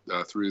leading up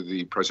through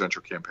the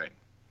presidential campaign.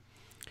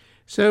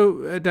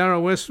 So,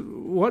 Darrell West,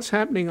 what's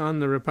happening on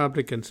the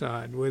Republican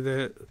side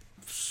with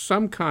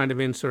some kind of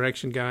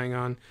insurrection going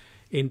on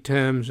in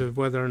terms of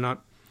whether or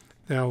not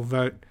they'll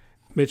vote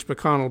Mitch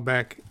McConnell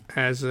back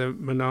as a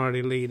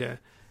minority leader?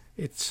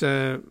 It's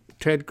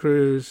Ted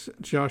Cruz,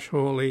 Josh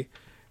Hawley,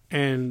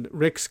 and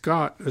Rick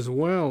Scott as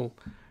well.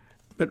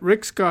 But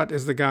Rick Scott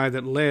is the guy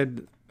that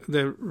led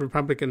the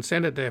Republican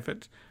Senate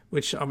effort,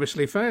 which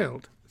obviously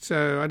failed.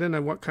 So I don't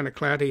know what kind of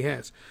clout he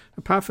has.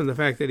 Apart from the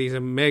fact that he's a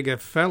mega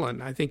felon,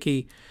 I think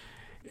he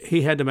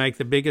had to make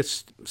the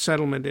biggest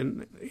settlement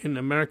in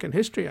American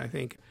history, I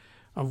think,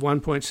 of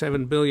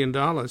 $1.7 billion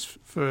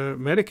for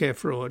Medicare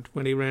fraud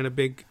when he ran a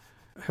big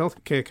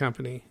health care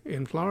company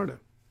in Florida.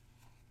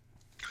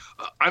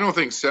 I don't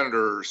think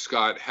Senator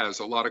Scott has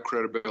a lot of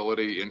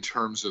credibility in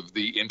terms of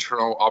the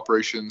internal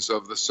operations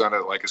of the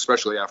Senate, like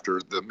especially after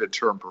the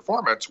midterm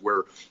performance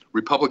where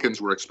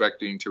Republicans were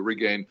expecting to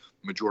regain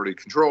majority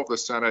control of the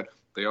Senate.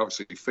 They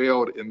obviously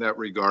failed in that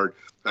regard.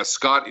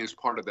 Scott is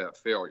part of that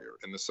failure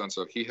in the sense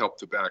of he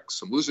helped to back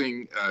some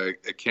losing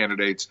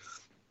candidates.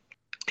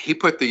 He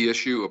put the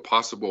issue of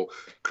possible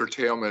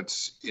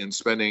curtailments in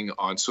spending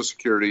on Social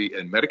Security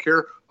and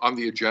Medicare on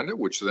the agenda,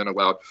 which then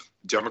allowed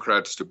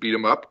Democrats to beat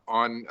him up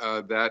on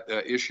that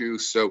issue.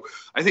 So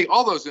I think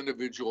all those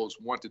individuals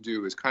want to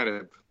do is kind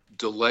of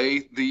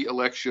delay the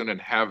election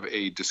and have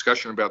a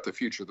discussion about the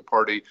future of the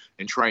party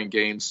and try and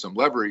gain some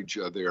leverage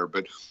there.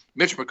 But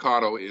Mitch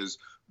McConnell is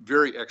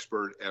very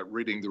expert at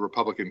reading the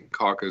Republican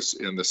caucus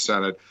in the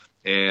Senate,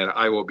 and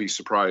I will be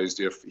surprised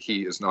if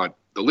he is not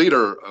the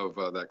leader of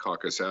that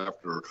caucus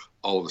after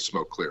all of the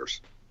smoke clears.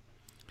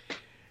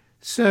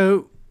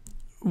 So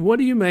what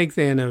do you make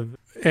then of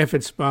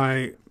efforts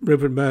by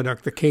Rupert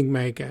Murdoch, the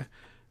kingmaker,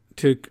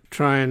 to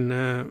try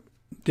and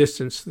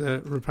distance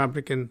the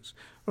Republicans,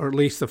 or at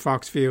least the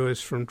Fox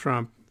viewers, from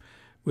Trump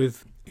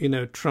with,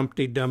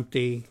 Trumpty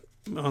Dumpty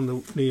on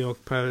the New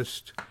York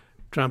Post,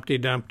 Trumpty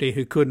Dumpty,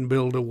 who couldn't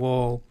build a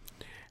wall,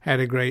 had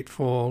a great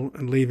fall,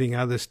 and leaving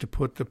others to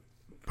put the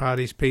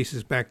party's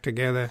pieces back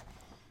together.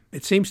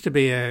 It seems to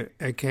be a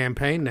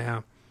campaign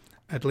now,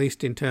 at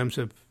least in terms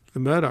of the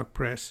Murdoch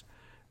press,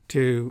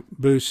 to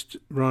boost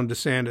Ron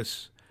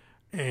DeSantis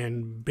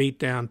and beat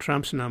down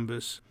Trump's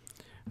numbers.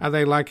 Are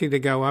they likely to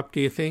go up,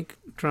 do you think,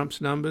 Trump's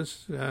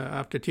numbers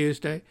after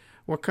Tuesday?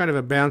 What kind of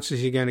a bounce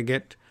is he going to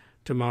get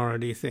tomorrow,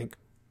 do you think?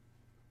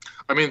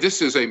 I mean,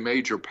 this is a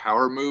major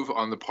power move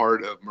on the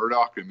part of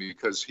Murdoch, and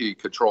because he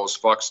controls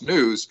Fox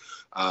News,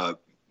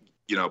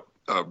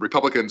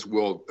 Republicans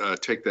will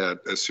take that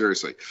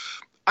seriously.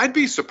 I'd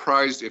be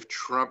surprised if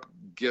Trump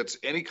gets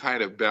any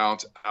kind of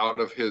bounce out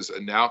of his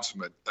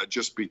announcement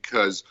just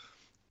because,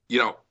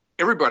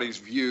 everybody's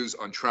views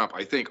on Trump,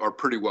 I think, are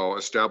pretty well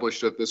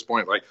established at this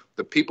point. Like,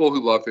 the people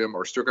who love him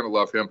are still going to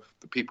love him.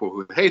 The people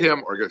who hate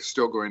him are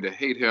still going to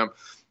hate him.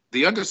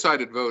 The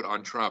undecided vote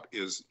on Trump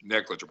is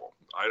negligible.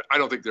 I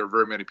don't think there are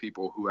very many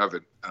people who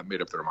haven't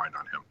made up their mind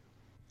on him.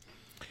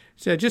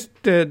 So just,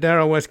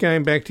 Darrell West,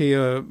 going back to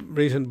your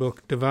recent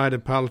book,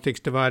 Divided Politics,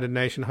 Divided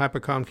Nation,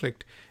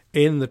 Hyperconflict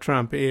in the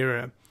Trump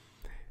Era.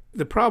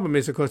 The problem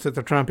is, of course, that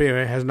the Trump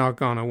era has not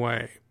gone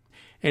away.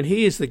 And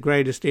he is the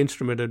greatest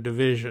instrument of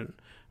division.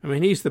 I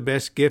mean, he's the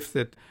best gift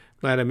that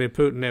Vladimir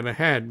Putin ever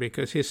had,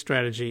 because his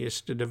strategy is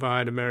to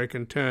divide America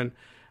and turn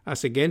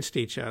us against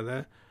each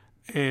other.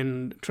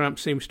 And Trump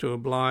seems to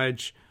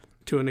oblige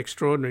to an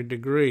extraordinary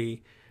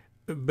degree.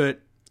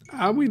 But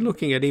are we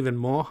looking at even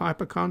more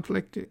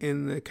hyperconflict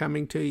in the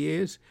coming 2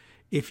 years?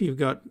 If you've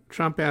got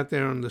Trump out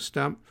there on the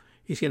stump,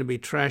 he's going to be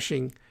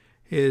trashing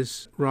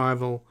his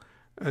rival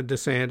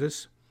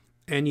DeSantis,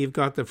 and you've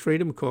got the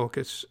Freedom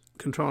Caucus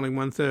controlling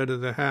 1/3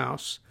 of the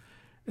House.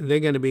 And they're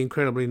going to be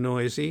incredibly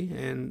noisy,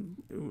 and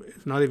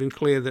it's not even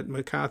clear that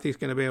McCarthy's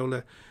going to be able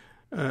to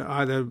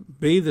either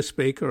be the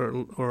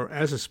speaker or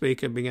as a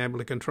speaker being able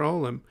to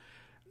control them.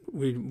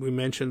 We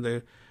mentioned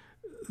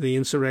the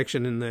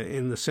insurrection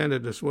in the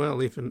Senate as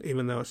well,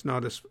 even though it's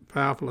not as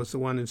powerful as the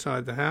one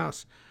inside the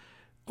House.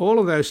 all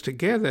of those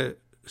together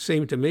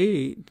seem to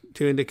me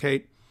to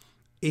indicate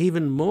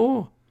even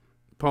more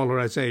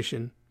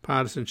polarization,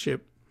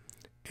 partisanship,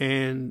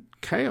 and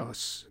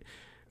chaos,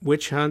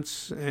 witch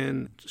hunts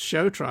and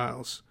show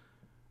trials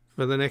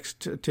for the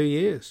next 2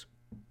 years.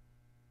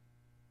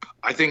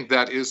 I think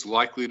that is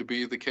likely to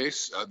be the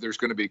case. There's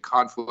going to be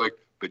conflict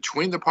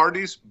between the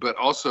parties, but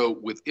also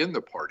within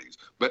the parties,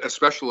 but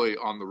especially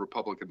on the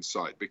Republican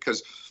side,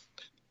 because,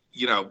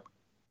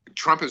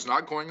 Trump is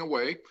not going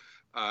away.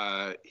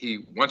 He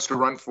wants to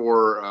run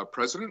for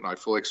president, and I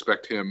fully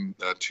expect him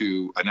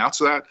to announce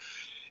that.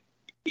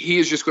 He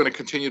is just going to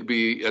continue to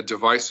be a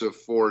divisive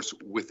force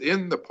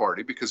within the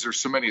party because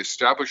there's so many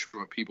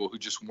establishment people who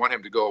just want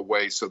him to go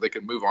away so they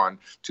can move on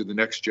to the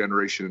next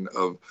generation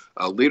of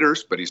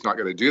leaders. But he's not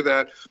going to do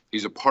that.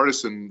 He's a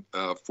partisan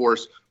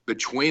force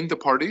between the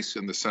parties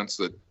in the sense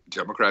that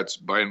Democrats,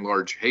 by and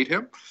large, hate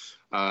him.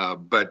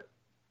 But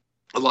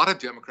a lot of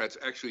Democrats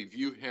actually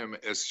view him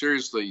as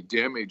seriously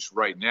damaged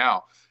right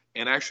now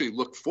and actually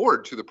look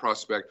forward to the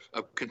prospect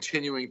of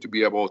continuing to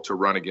be able to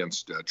run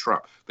against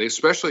Trump. They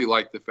especially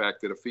like the fact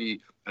that if he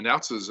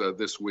announces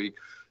this week,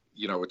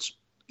 it's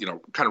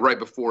kind of right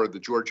before the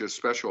Georgia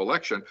special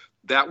election,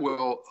 that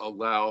will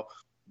allow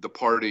the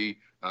party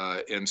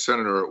and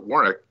Senator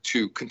Warnock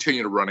to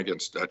continue to run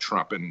against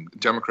Trump. And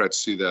Democrats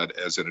see that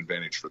as an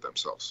advantage for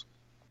themselves.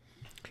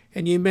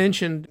 And you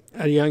mentioned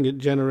a younger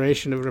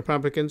generation of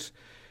Republicans.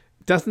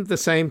 Doesn't the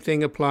same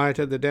thing apply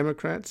to the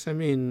Democrats? I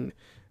mean,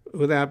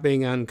 without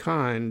being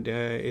unkind,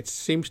 it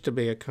seems to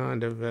be a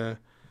kind of,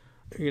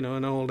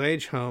 an old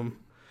age home.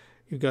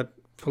 You've got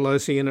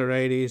Pelosi in her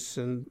 80s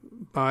and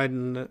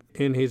Biden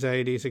in his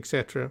 80s,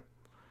 etc.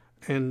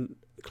 And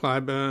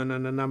Clyburn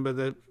and a number of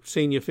the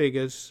senior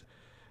figures,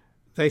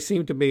 they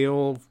seem to be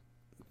all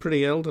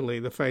pretty elderly,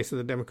 the face of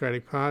the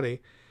Democratic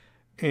Party.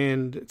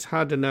 And it's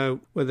hard to know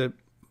whether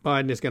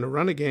Biden is going to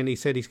run again. He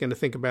said he's going to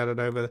think about it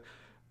over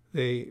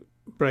the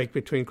break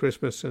between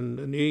Christmas and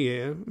the New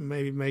Year,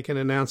 maybe make an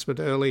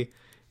announcement early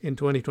in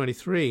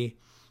 2023.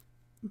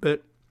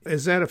 But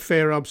is that a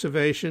fair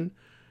observation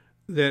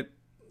that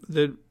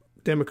the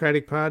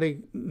Democratic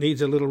Party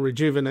needs a little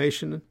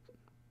rejuvenation?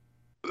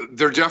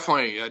 There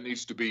definitely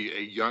needs to be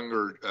a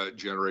younger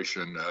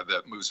generation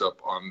that moves up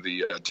on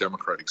the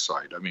Democratic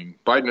side. I mean,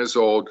 Biden is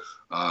old.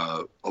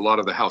 A lot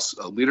of the House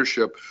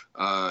leadership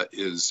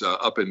is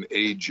up in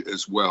age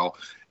as well.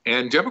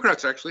 And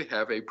Democrats actually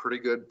have a pretty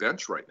good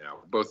bench right now,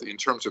 both in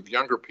terms of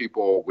younger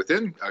people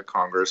within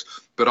Congress,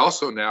 but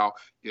also now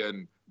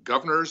in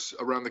governors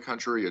around the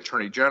country,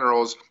 attorney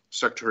generals,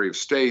 secretary of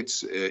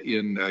states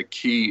in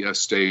key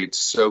states.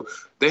 So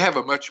they have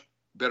a much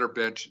better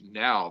bench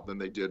now than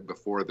they did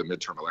before the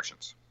midterm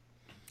elections.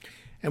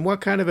 And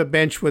what kind of a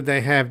bench would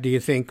they have, do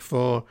you think,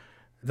 for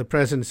the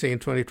presidency in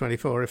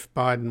 2024 if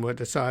Biden would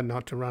decide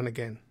not to run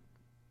again?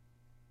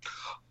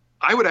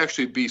 I would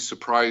actually be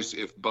surprised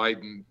if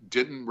Biden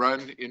didn't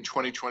run in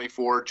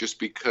 2024, just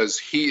because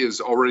he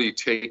is already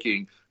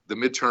taking the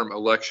midterm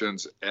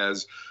elections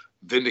as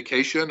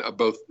vindication of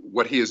both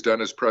what he has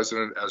done as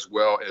president as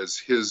well as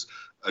his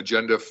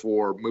agenda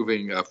for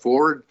moving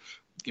forward.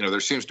 There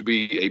seems to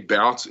be a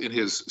bounce in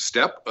his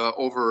step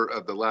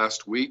over the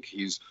last week.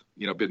 He's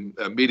been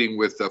meeting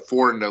with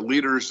foreign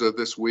leaders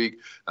this week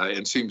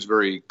and seems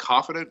very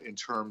confident in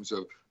terms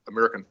of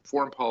American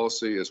foreign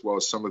policy, as well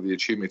as some of the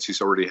achievements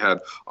he's already had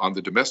on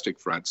the domestic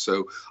front.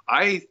 So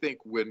I think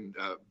when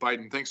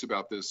Biden thinks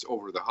about this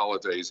over the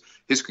holidays,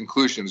 his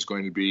conclusion is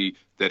going to be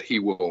that he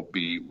will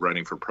be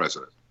running for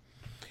president.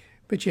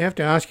 But you have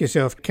to ask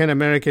yourself, can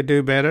America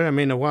do better? I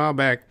mean, a while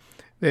back,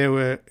 there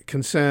were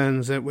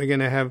concerns that we're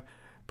going to have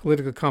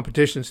political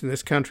competitions in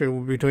this country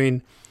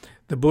between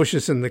the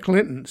Bushes and the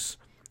Clintons.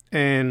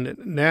 And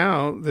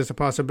now there's a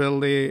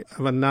possibility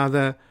of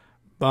another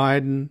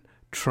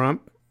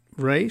Biden-Trump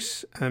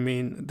race. I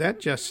mean, that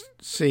just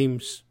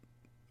seems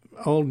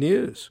old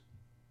news.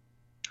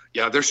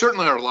 Yeah, there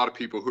certainly are a lot of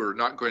people who are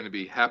not going to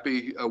be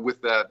happy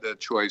with that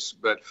choice,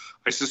 but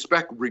I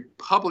suspect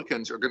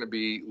Republicans are going to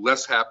be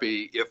less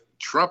happy if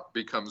Trump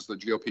becomes the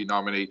GOP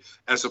nominee,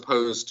 as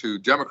opposed to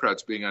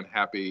Democrats being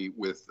unhappy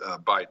with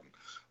Biden,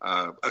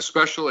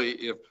 especially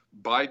if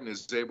Biden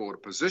is able to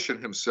position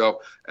himself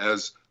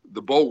as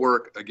the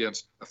bulwark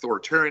against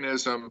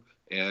authoritarianism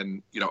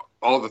and,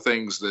 all the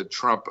things that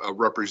Trump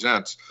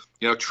represents.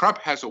 Trump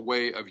has a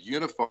way of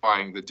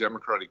unifying the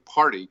Democratic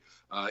Party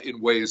in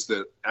ways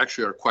that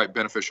actually are quite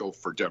beneficial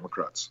for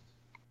Democrats.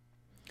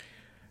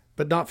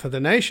 But not for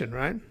the nation,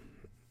 right?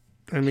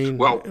 I mean,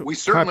 well, we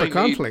certainly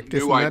need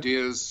new that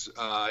ideas,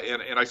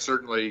 and I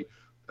certainly,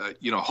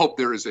 hope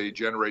there is a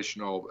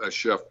generational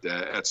shift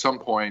at some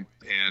point.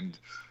 And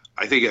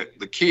I think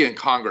the key in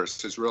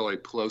Congress is really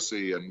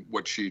Pelosi and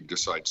what she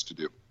decides to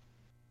do.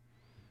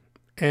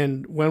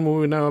 And when will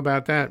we know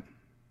about that?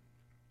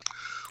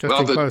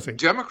 Well, the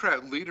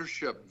Democrat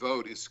leadership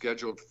vote is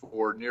scheduled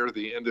for near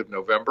the end of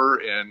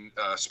November, and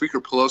Speaker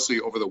Pelosi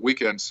over the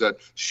weekend said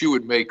she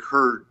would make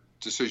her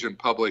decision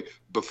public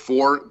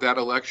before that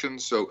election.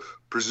 So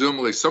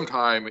presumably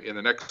sometime in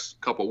the next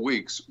couple of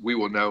weeks, we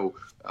will know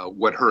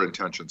what her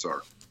intentions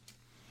are.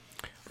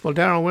 Well,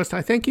 Darrell West,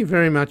 I thank you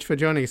very much for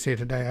joining us here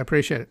today. I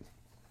appreciate it.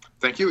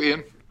 Thank you,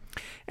 Ian.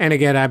 And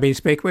again, I've been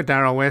speaking with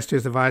Darrell West,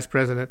 who's the Vice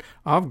President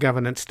of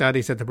Governance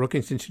Studies at the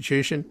Brookings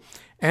Institution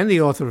and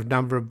the author of a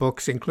number of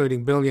books,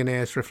 including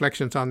Billionaires,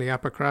 Reflections on the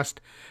Upper Crust,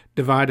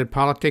 Divided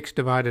Politics,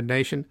 Divided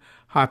Nation,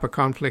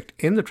 Hyper-Conflict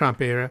in the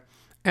Trump Era,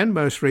 and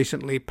most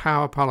recently,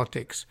 Power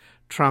Politics,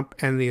 Trump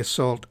and the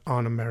Assault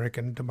on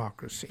American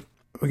Democracy.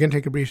 We're going to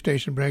take a brief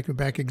station break. We're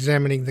back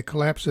examining the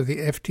collapse of the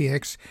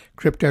FTX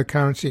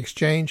cryptocurrency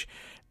exchange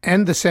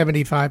and the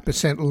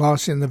 75%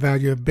 loss in the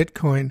value of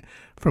Bitcoin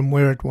from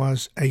where it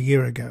was a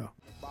year ago.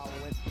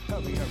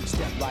 Hurry,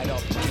 step right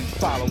up, keep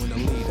following the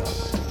leader.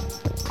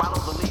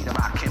 Follow the leader,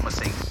 rock him a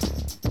sing.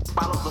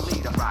 Follow the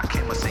leader, rock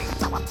him a sing.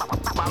 Follow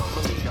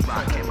the leader,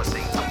 rock him a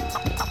sing.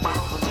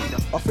 Follow the leader.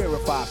 A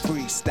verified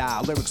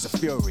freestyle, lyrics of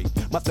fury.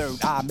 My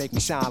third eye make me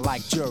shine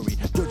like jury.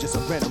 You're just a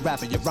renter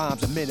rapper, your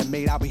rhymes a minute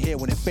made. I'll be here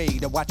when it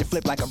fade and watch it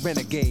flip like a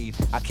renegade.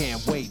 I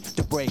can't wait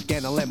to break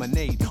and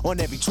eliminate on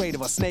every trade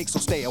of a snake, so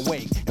stay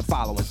awake and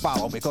follow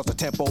because the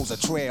tempo's a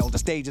trail, the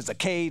stage is a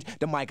cage,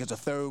 the mic is a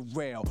third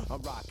rail. I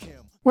rock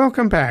him.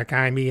 Welcome back.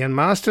 I'm Ian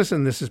Masters,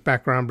 and this is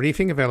Background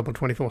Briefing, available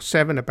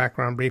 24/7 at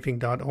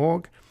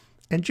backgroundbriefing.org.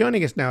 And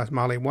joining us now is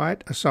Molly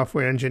White, a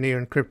software engineer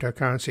and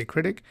cryptocurrency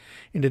critic.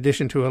 In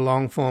addition to a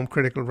long-form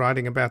critical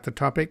writing about the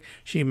topic,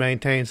 she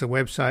maintains the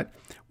website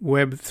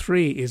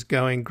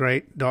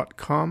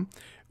web3isgoinggreat.com,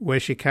 where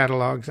she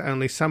catalogs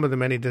only some of the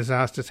many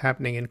disasters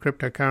happening in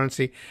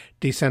cryptocurrency,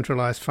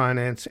 decentralized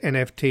finance,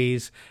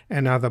 NFTs,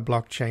 and other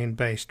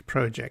blockchain-based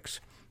projects.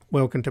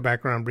 Welcome to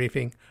Background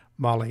Briefing,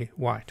 Molly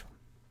White.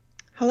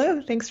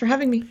 Hello, thanks for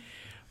having me.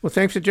 Well,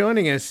 thanks for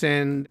joining us,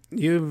 and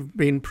you've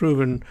been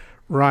proven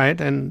right,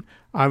 and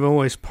I've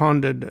always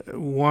pondered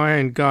why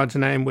in God's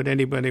name would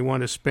anybody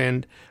want to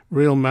spend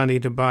real money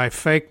to buy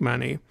fake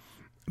money.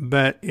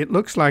 But it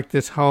looks like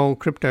this whole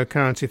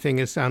cryptocurrency thing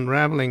is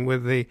unraveling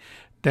with the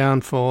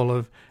downfall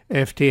of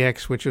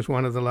FTX, which is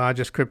one of the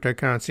largest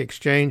cryptocurrency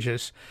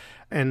exchanges.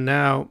 And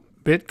now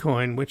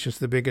Bitcoin, which is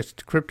the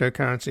biggest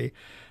cryptocurrency,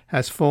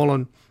 has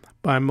fallen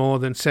by more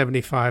than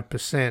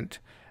 75%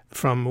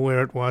 from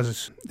where it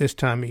was this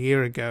time a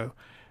year ago.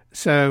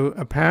 So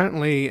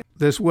apparently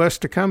there's worse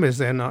to come, is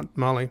there not,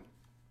 Molly?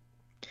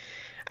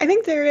 I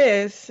think there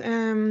is.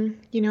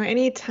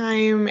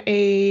 Anytime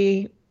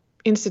a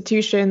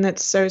institution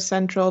that's so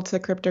central to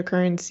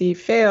cryptocurrency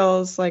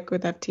fails, like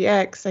with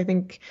FTX, I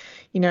think,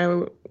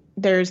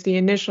 there's the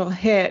initial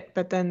hit,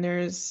 but then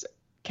there's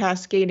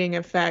cascading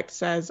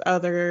effects as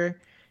other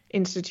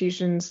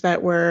institutions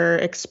that were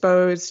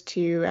exposed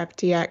to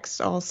FTX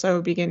also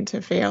begin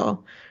to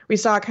fail. We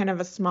saw kind of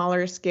a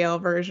smaller scale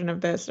version of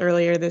this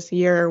earlier this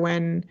year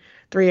when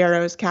Three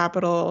Arrows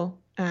Capital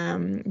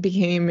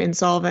became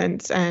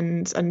insolvent,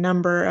 and a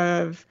number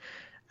of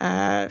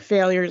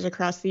failures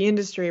across the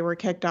industry were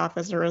kicked off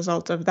as a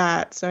result of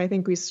that. So I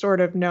think we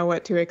sort of know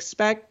what to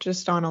expect,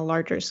 just on a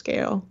larger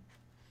scale.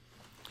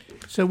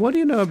 So what do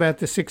you know about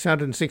the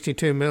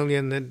 $662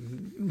 million that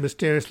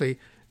mysteriously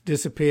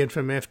disappeared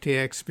from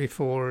FTX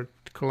before it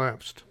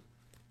collapsed?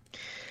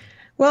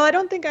 Well, I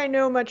don't think I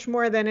know much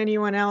more than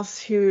anyone else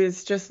who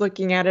is just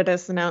looking at it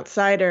as an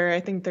outsider.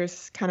 I think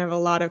there's kind of a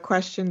lot of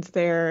questions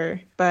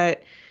there,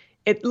 but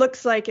it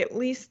looks like at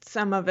least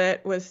some of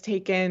it was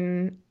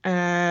taken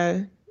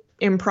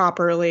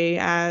improperly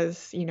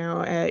as,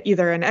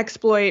 either an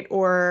exploit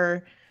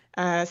or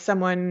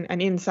someone,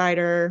 an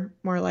insider,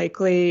 more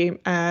likely,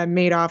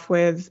 made off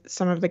with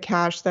some of the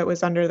cash that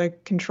was under the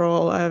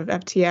control of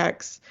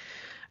FTX.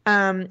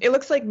 It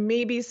looks like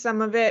maybe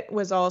some of it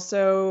was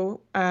also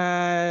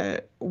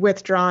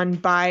withdrawn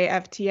by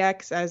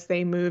FTX as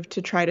they moved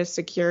to try to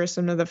secure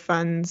some of the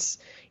funds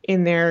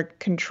in their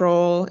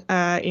control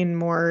in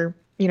more,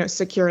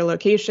 secure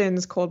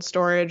locations, cold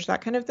storage,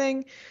 that kind of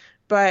thing.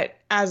 But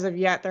as of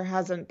yet, there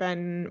hasn't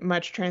been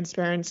much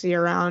transparency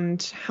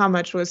around how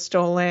much was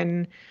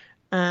stolen,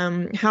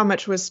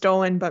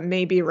 but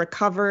maybe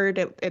recovered.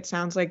 It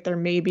sounds like there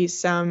may be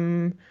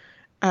some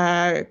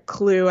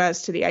clue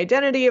as to the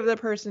identity of the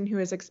person who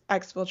has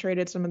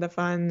exfiltrated some of the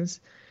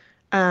funds,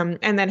 and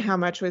then how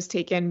much was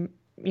taken,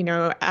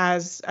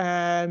 as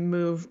a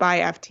move by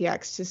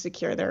FTX to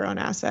secure their own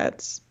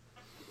assets.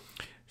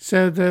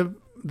 So the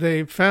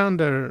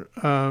founder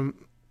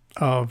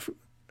of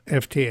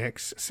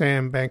FTX,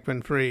 Sam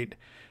Bankman-Fried,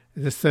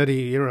 this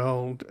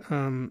 30-year-old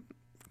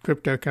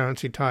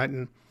cryptocurrency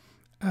titan,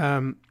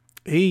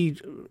 he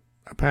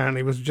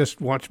apparently was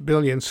just watched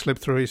billions slip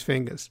through his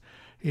fingers.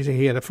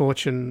 He had a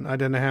fortune, I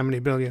don't know how many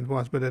billions it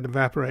was, but it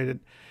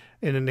evaporated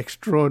in an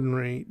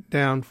extraordinary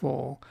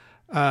downfall.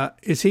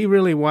 Is he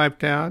really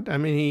wiped out? I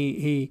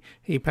mean,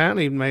 he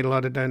apparently made a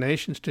lot of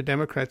donations to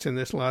Democrats in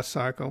this last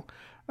cycle.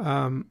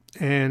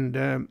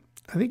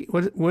 I think,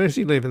 where does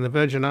he live? In the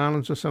Virgin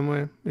Islands or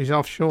somewhere? He's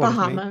offshore.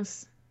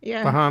 Bahamas.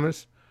 Yeah.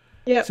 Bahamas?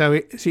 Yeah.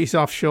 So he's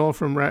offshore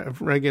from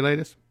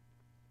regulators?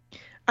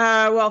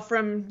 Well,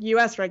 from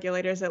U.S.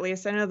 regulators, at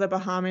least, I know the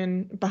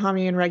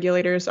Bahamian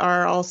regulators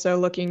are also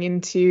looking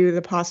into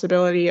the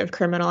possibility of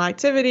criminal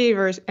activity,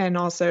 and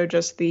also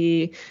just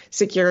the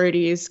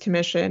Securities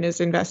Commission is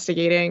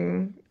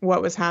investigating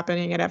what was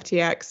happening at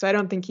FTX. So I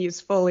don't think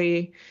he's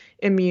fully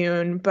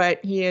immune,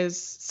 but he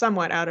is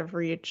somewhat out of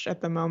reach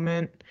at the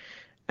moment.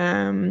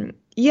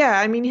 Yeah,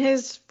 I mean,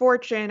 his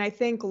fortune, I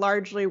think,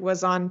 largely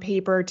was on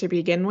paper to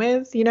begin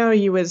with.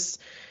 He was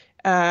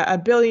a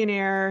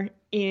billionaire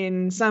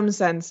in some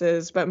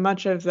senses, but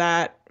much of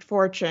that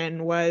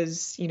fortune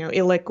was,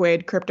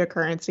 illiquid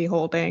cryptocurrency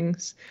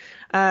holdings.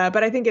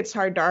 But I think it's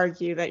hard to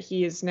argue that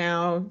he is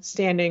now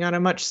standing on a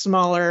much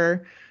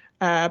smaller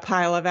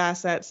pile of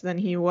assets than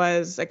he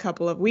was a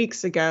couple of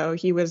weeks ago.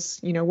 He was,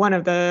 one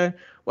of the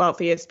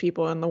wealthiest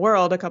people in the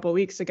world a couple of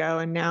weeks ago,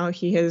 and now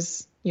he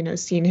has,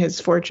 seen his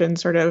fortune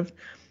sort of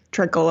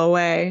trickle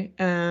away.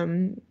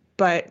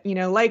 But,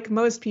 like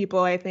most people,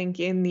 I think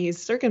in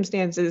these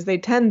circumstances, they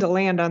tend to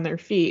land on their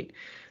feet.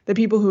 The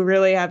people who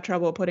really have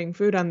trouble putting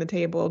food on the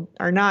table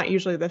are not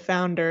usually the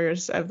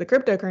founders of the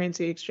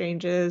cryptocurrency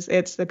exchanges.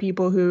 It's the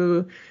people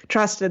who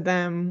trusted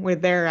them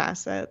with their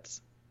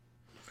assets.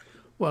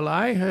 Well,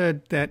 I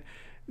heard that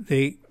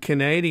the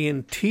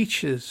Canadian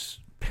Teachers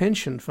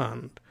Pension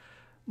Fund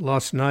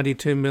lost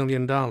 $92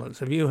 million.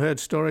 Have you heard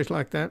stories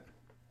like that?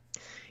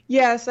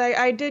 Yes,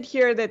 I did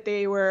hear that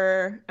they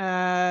were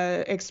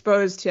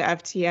exposed to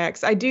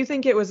FTX. I do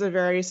think it was a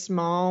very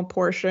small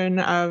portion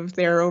of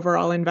their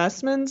overall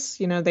investments.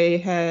 They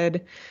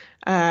had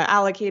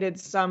allocated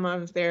some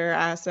of their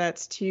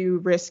assets to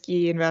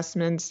risky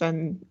investments,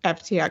 and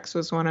FTX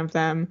was one of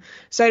them.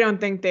 So I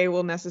don't think they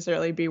will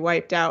necessarily be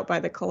wiped out by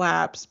the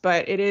collapse,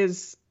 but it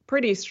is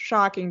pretty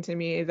shocking to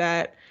me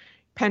that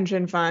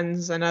pension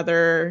funds and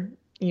other,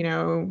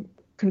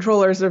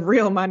 controllers of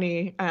real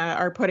money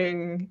are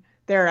putting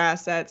their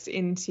assets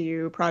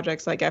into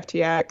projects like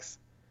FTX.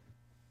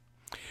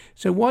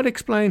 So what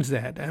explains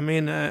that? I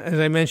mean, as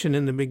I mentioned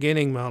in the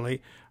beginning,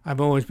 Molly,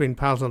 I've always been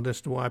puzzled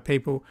as to why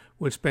people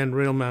would spend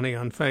real money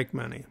on fake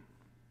money.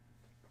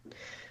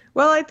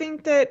 Well, I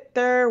think that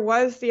there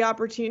was the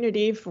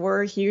opportunity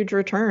for huge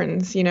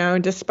returns.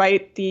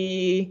 Despite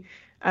the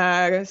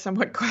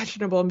somewhat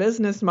questionable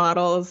business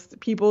models,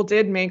 people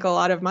did make a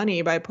lot of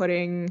money by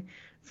putting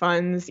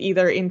funds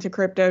either into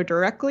crypto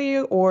directly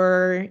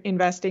or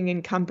investing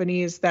in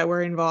companies that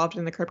were involved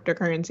in the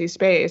cryptocurrency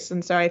space.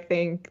 And so I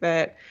think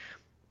that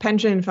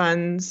pension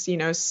funds,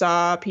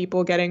 saw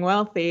people getting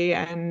wealthy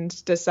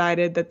and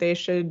decided that they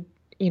should,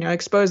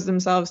 expose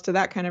themselves to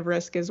that kind of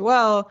risk as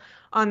well,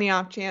 on the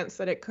off chance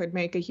that it could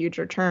make a huge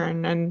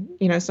return. And,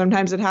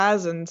 sometimes it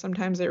has, and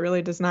sometimes it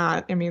really does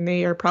not. I mean,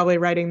 they are probably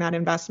writing that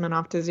investment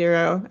off to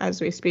zero as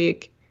we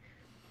speak.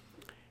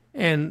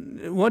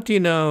 And what do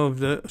you know of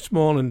the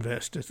small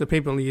investors, the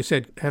people you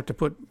said have to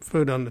put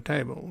food on the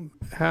table?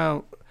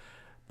 How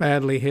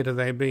badly hit have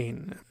they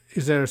been?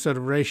 Is there a sort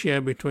of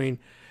ratio between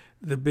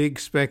the big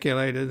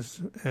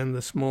speculators and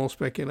the small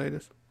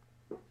speculators?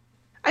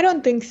 I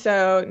don't think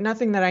so.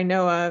 Nothing that I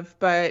know of,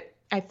 but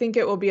I think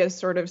it will be a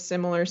sort of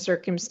similar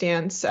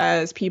circumstance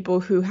as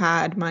people who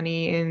had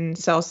money in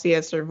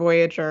Celsius or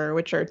Voyager,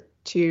 which are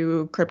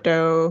two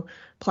crypto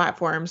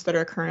platforms that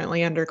are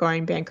currently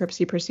undergoing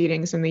bankruptcy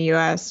proceedings in the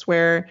U.S.,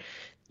 where,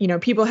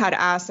 people had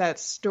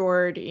assets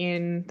stored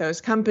in those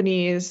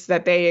companies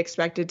that they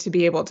expected to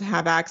be able to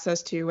have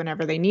access to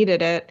whenever they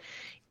needed it.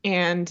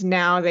 And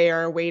now they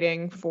are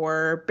waiting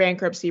for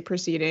bankruptcy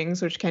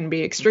proceedings, which can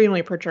be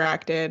extremely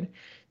protracted,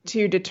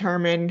 to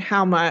determine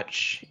how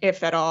much,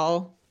 if at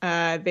all,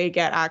 they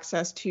get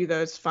access to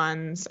those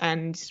funds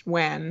and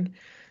when.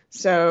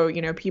 So,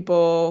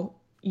 people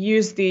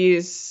use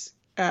these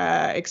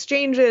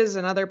exchanges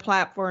and other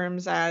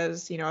platforms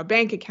as, a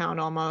bank account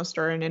almost,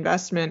 or an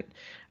investment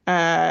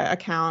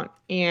account,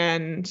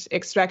 and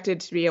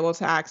expected to be able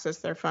to access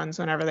their funds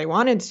whenever they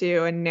wanted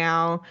to. And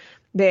now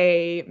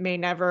they may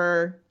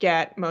never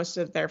get most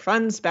of their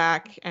funds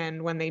back.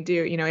 And when they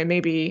do, it may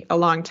be a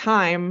long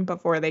time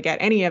before they get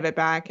any of it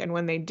back. And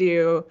when they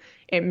do,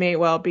 it may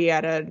well be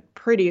at a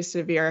pretty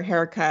severe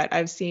haircut.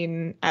 I've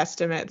seen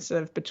estimates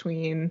of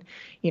between,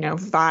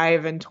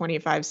 5 and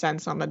 25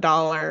 cents on the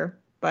dollar.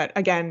 But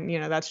again,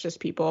 that's just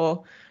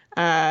people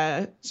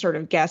sort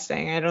of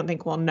guessing. I don't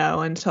think we'll know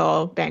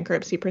until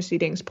bankruptcy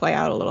proceedings play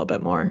out a little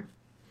bit more.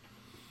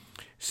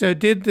 So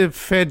did the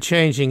Fed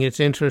changing its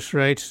interest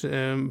rates,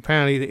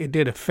 apparently it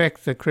did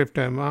affect the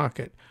crypto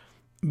market,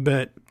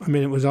 but I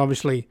mean, it was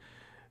obviously,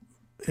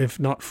 if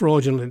not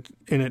fraudulent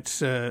in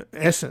its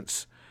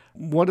essence.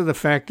 What are the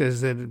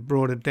factors that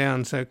brought it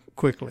down so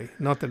quickly?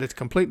 Not that it's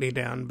completely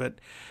down, but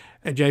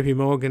JP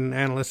Morgan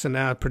analysts are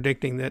now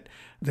predicting that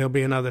there'll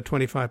be another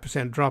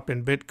 25% drop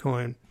in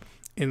Bitcoin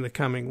in the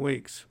coming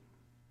weeks.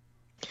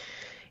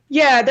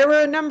 Yeah, there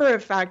were a number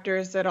of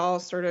factors that all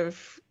sort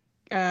of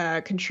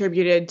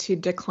contributed to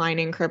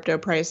declining crypto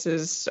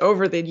prices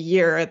over the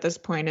year. At this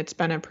point, it's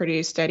been a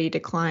pretty steady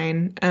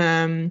decline.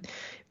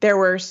 There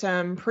were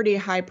some pretty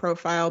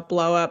high-profile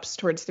blow-ups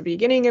towards the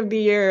beginning of the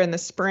year in the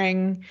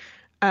spring.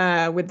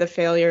 with the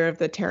failure of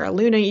the Terra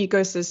Luna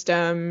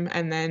ecosystem,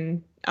 and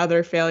then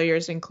other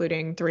failures,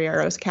 including Three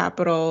Arrows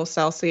Capital,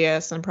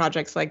 Celsius, and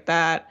projects like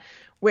that,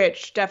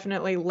 which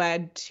definitely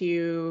led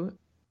to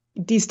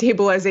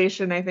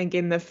destabilization, I think,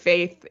 in the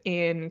faith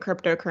in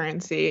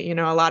cryptocurrency. You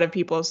know, a lot of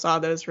people saw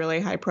those really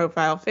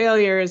high-profile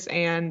failures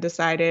and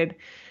decided,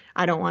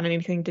 I don't want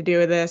anything to do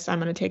with this. I'm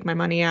going to take my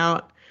money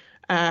out,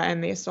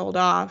 and they sold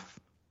off.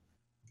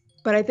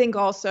 But I think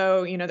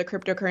also, you know, the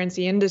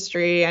cryptocurrency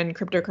industry and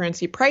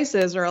cryptocurrency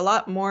prices are a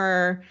lot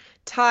more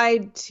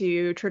tied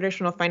to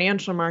traditional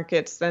financial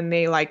markets than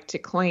they like to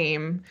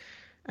claim.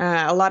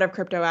 A lot of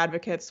crypto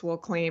advocates will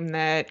claim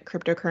that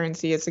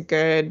cryptocurrency is a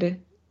good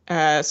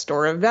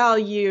store of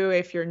value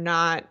if you're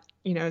not,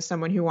 you know,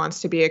 someone who wants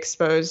to be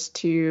exposed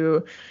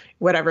to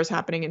whatever's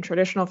happening in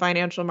traditional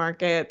financial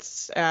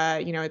markets.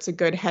 You know, it's a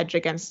good hedge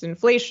against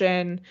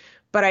inflation.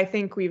 But I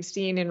think we've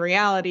seen in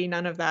reality,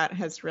 none of that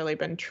has really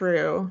been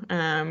true.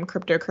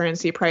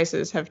 Cryptocurrency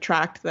prices have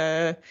tracked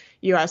the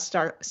U.S.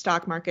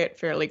 stock market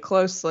fairly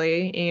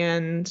closely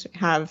and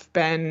have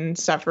been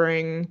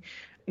suffering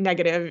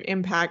negative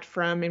impact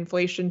from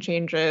inflation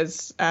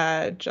changes,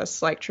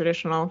 just like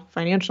traditional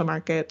financial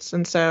markets.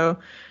 And so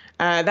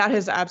that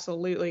has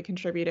absolutely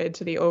contributed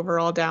to the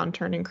overall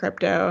downturn in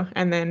crypto.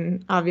 And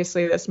then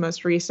obviously this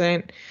most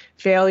recent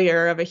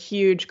failure of a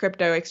huge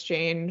crypto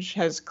exchange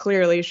has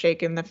clearly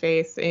shaken the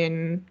faith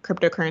in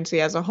cryptocurrency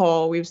as a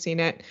whole. We've seen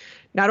it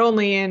not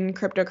only in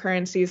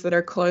cryptocurrencies that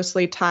are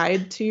closely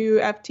tied to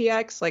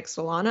FTX like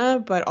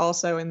Solana, but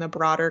also in the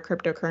broader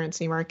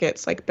cryptocurrency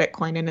markets like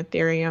Bitcoin and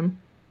Ethereum.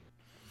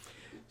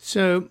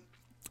 So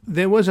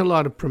there was a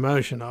lot of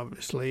promotion,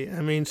 obviously.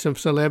 I mean, some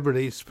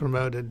celebrities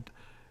promoted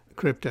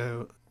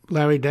crypto.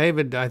 Larry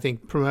David, I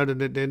think, promoted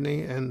it, didn't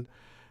he? And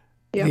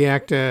the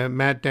actor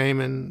Matt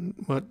Damon,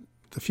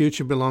 the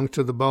future belongs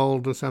to the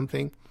bold or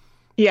something.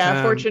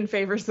 Yeah, fortune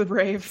favors the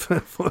brave.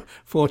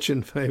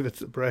 Fortune favors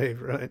the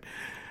brave, right?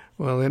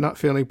 Well, they're not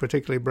feeling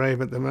particularly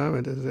brave at the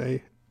moment as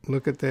they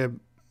look at their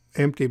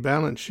empty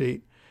balance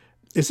sheet.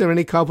 Is there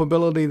any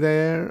culpability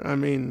there? I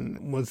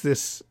mean, was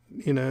this,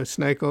 you know,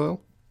 snake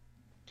oil?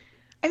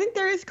 I think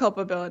there is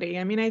culpability.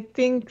 I mean, I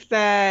think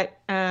that,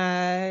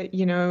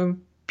 you know,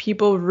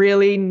 people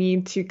really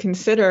need to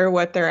consider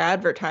what they're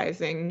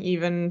advertising,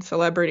 even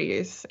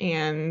celebrities.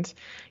 And,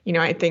 you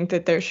know, I think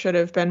that there should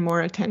have been more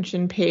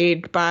attention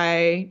paid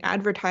by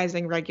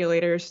advertising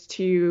regulators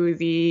to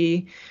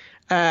the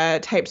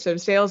types of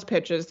sales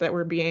pitches that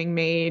were being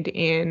made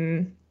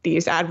in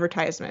these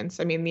advertisements.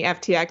 I mean, the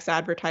FTX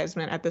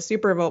advertisement at the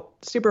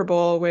Super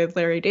Bowl with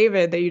Larry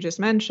David that you just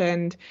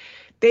mentioned,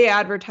 they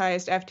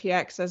advertised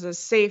FTX as a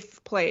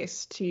safe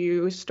place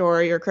to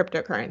store your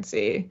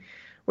cryptocurrency,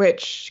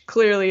 which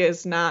clearly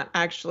is not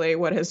actually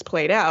what has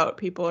played out.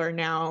 People are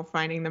now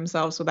finding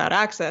themselves without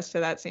access to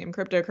that same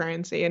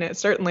cryptocurrency, and it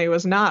certainly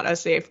was not a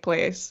safe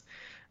place.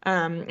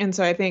 And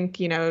so I think,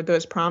 you know,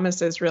 those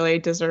promises really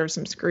deserve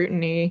some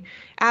scrutiny,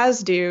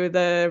 as do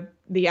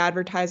the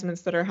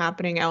advertisements that are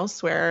happening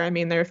elsewhere. I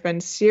mean, there have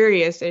been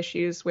serious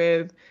issues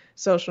with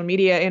social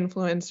media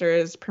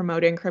influencers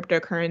promoting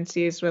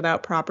cryptocurrencies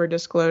without proper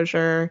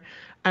disclosure,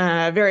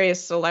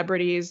 various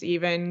celebrities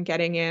even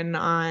getting in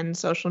on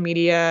social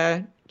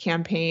media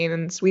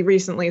campaigns. We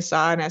recently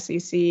saw an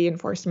SEC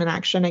enforcement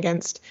action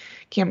against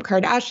Kim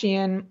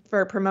Kardashian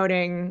for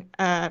promoting,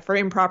 for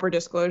improper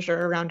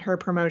disclosure around her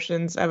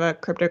promotions of a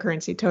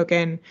cryptocurrency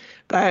token.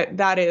 But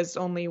that is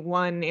only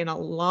one in a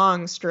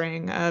long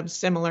string of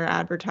similar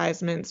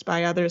advertisements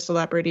by other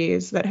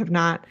celebrities that have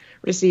not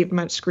received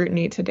much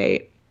scrutiny to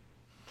date.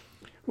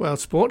 Well,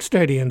 sports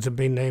stadiums have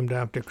been named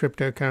after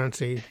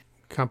cryptocurrency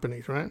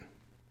companies, right?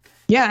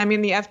 Yeah, I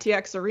mean, the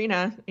FTX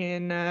Arena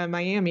in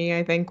Miami,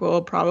 I think,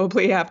 will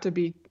probably have to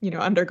be, you know,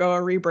 undergo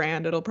a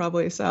rebrand. It'll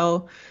probably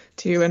sell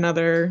to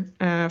another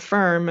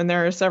firm. And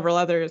there are several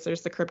others.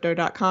 There's the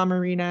Crypto.com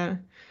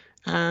Arena.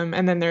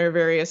 And then there are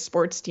various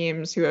sports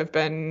teams who have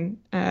been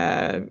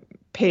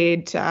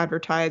paid to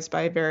advertise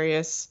by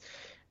various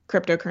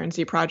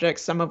cryptocurrency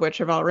projects, some of which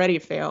have already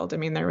failed. I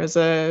mean, there was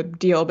a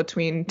deal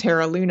between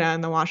Terra Luna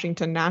and the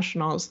Washington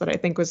Nationals that I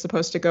think was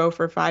supposed to go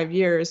for 5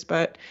 years,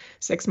 but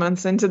 6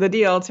 months into the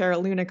deal, Terra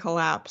Luna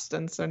collapsed.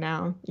 And so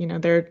now, you know,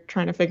 they're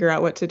trying to figure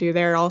out what to do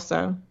there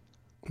also.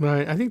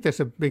 Right. I think there's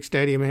a big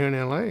stadium here in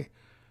LA.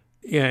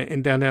 Yeah,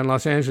 in downtown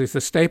Los Angeles,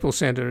 the Staples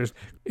Center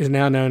is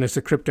now known as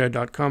the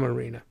Crypto.com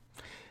Arena.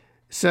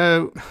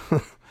 So,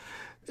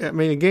 I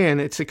mean, again,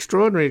 it's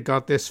extraordinary it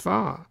got this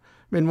far.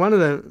 I mean, one of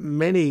the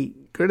many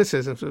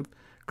criticisms of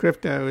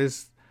crypto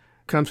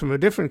comes from a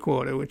different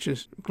quarter, which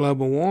is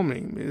global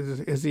warming,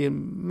 is the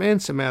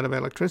immense amount of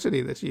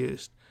electricity that's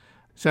used.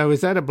 So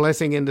is that a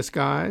blessing in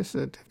disguise,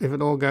 that if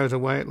it all goes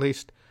away, at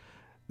least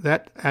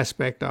that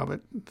aspect of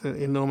it, the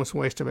enormous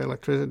waste of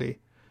electricity,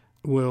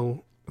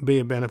 will be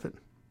a benefit?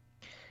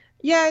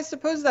 Yeah, I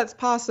suppose that's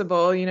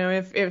possible. You know,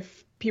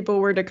 if people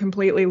were to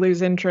completely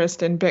lose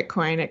interest in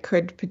Bitcoin, it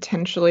could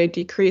potentially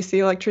decrease the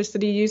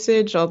electricity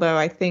usage, although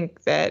I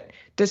think that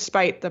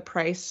despite the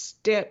price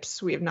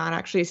dips, we have not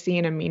actually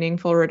seen a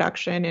meaningful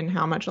reduction in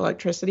how much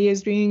electricity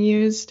is being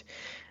used.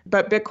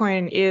 But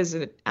Bitcoin is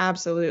an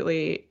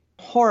absolutely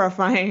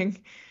horrifying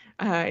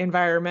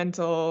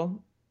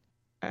environmental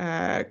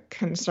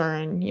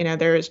concern.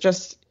 There's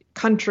just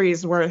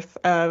countries worth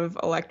of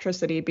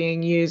electricity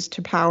being used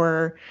to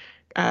power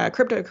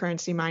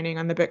cryptocurrency mining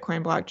on the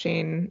Bitcoin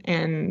blockchain.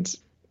 And,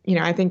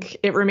 I think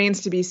it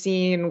remains to be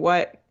seen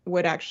what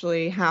would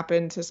actually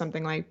happen to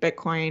something like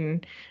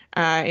Bitcoin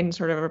in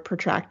sort of a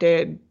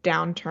protracted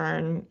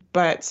downturn.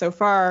 But so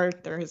far,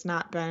 there has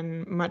not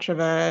been much of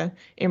a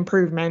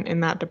improvement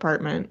in that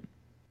department.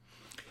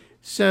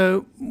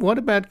 So what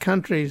about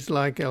countries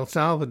like El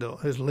Salvador,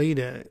 whose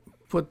leader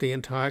put the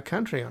entire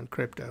country on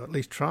crypto, at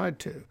least tried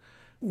to?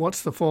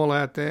 What's the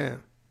fallout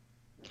there?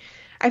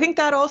 I think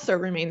that also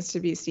remains to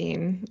be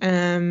seen.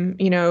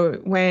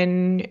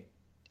 When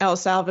El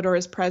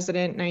Salvador's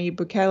president, Nayib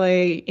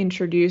Bukele,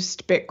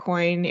 introduced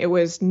Bitcoin, it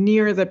was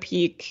near the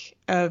peak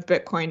of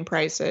Bitcoin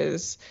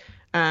prices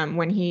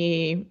when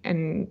he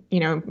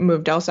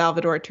moved El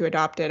Salvador to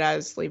adopt it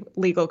as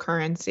legal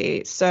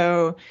currency.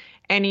 So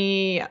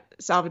any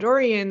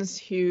Salvadorians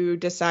who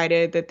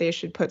decided that they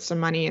should put some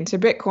money into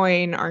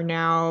Bitcoin are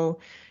now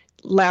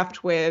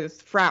left with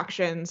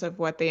fractions of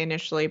what they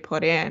initially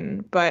put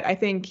in. But I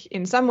think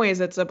in some ways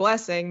it's a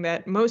blessing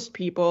that most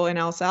people in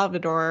El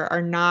Salvador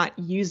are not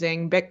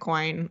using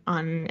Bitcoin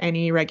on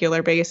any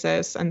regular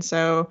basis, and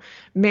so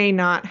may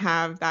not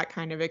have that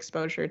kind of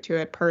exposure to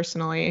it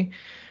personally.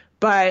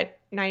 But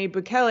Nayib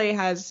Bukele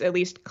has at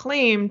least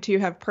claimed to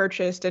have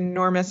purchased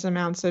enormous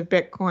amounts of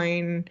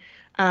Bitcoin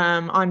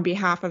on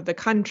behalf of the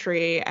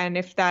country. And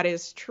if that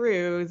is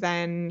true,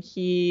 then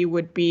he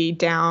would be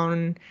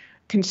down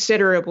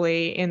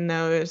considerably in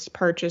those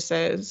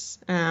purchases.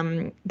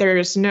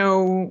 There's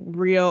no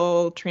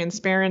real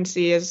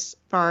transparency as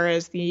far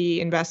as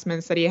the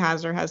investments that he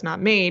has or has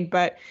not made.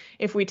 But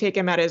if we take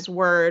him at his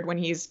word when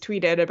he's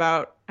tweeted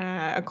about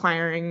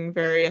acquiring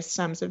various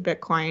sums of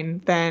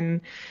Bitcoin,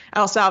 then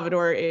El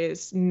Salvador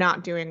is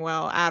not doing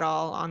well at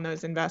all on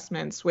those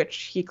investments,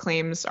 which he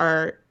claims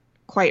are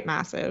quite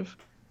massive.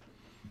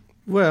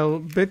 Well,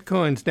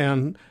 Bitcoin's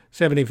down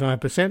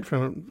 75%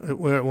 from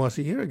where it was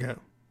a year ago.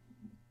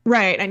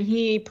 Right, and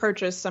he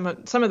purchased some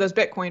of those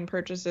Bitcoin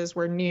purchases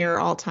were near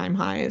all-time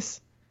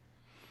highs.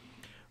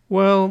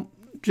 Well,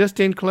 just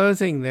in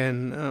closing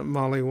then,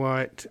 Molly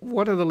White,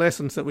 what are the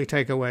lessons that we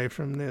take away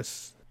from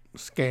this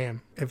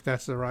scam, if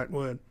that's the right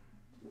word?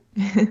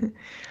 I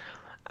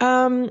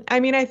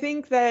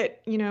think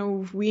that,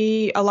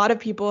 a lot of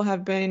people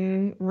have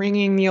been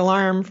ringing the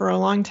alarm for a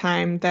long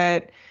time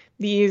that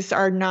these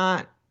are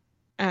not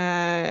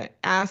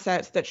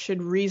assets that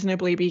should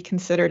reasonably be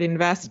considered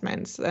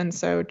investments. And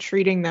so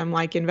treating them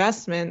like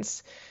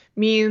investments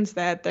means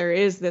that there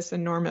is this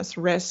enormous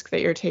risk that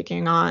you're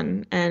taking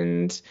on.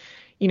 And,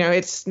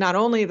 it's not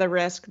only the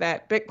risk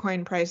that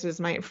Bitcoin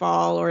prices might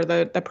fall or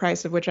the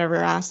price of whichever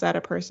asset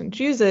a person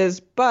chooses,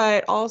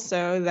 but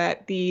also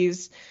that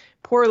these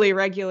poorly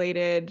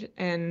regulated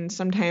and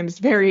sometimes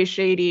very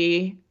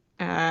shady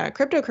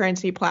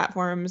cryptocurrency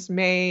platforms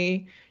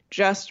may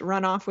just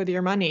run off with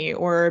your money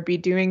or be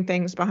doing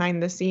things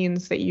behind the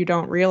scenes that you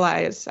don't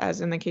realize,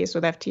 as in the case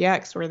with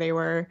FTX, where they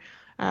were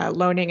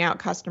loaning out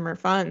customer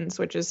funds,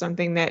 which is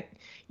something that,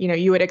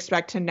 you would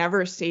expect to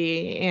never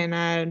see in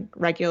a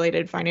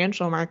regulated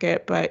financial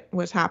market, but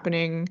was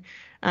happening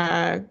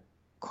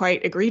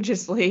quite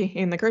egregiously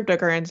in the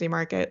cryptocurrency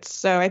markets.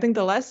 So I think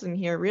the lesson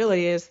here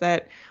really is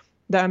that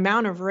the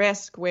amount of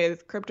risk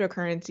with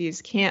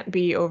cryptocurrencies can't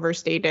be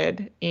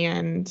overstated.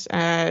 And,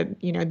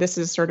 this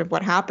is sort of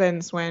what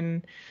happens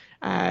when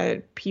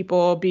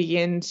people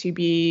begin to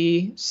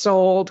be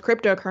sold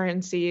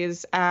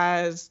cryptocurrencies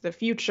as the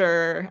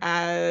future,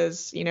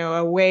 as,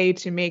 a way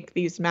to make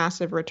these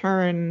massive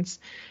returns,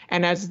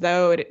 and as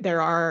though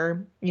there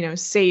are,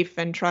 safe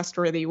and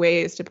trustworthy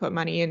ways to put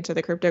money into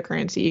the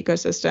cryptocurrency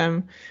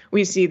ecosystem.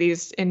 We see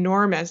these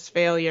enormous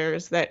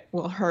failures that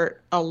will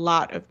hurt a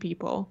lot of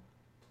people.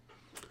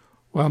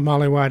 Well,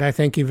 Molly White, I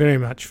thank you very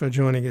much for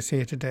joining us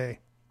here today.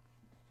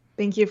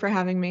 Thank you for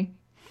having me.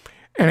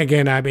 And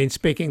again, I've been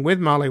speaking with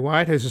Molly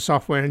White, who's a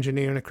software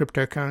engineer and a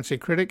cryptocurrency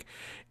critic.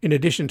 In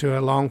addition to her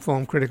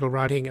long-form critical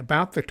writing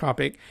about the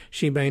topic,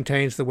 she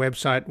maintains the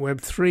website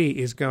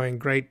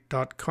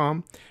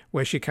web3isgoinggreat.com,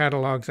 where she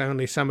catalogues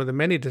only some of the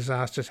many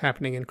disasters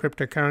happening in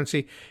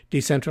cryptocurrency,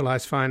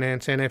 decentralized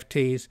finance,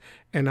 NFTs,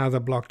 and other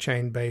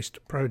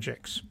blockchain-based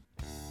projects.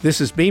 This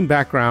has been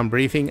Background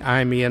Briefing.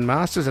 I'm Ian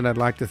Masters, and I'd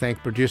like to thank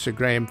producer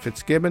Graham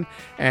Fitzgibbon.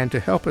 And to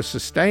help us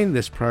sustain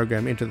this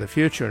program into the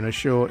future and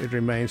assure it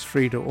remains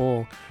free to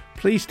all,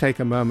 please take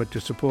a moment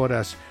to support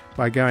us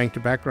by going to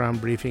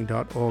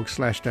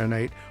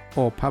backgroundbriefing.org/donate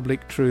or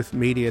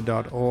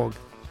publictruthmedia.org,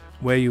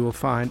 where you will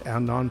find our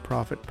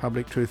non-profit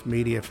Public Truth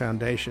Media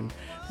Foundation,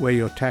 where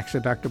your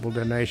tax-deductible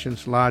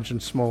donations, large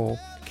and small,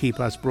 keep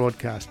us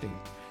broadcasting.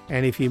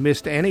 And if you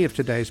missed any of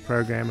today's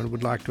program and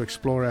would like to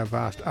explore our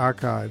vast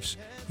archives,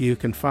 you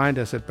can find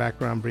us at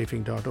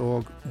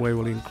backgroundbriefing.org, where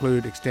we'll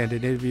include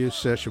extended interviews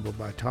searchable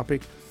by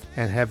topic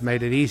and have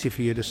made it easy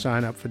for you to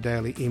sign up for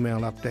daily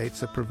email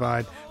updates that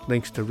provide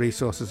links to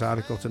resources,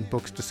 articles, and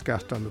books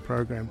discussed on the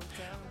program.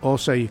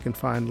 Also, you can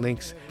find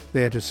links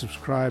there to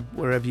subscribe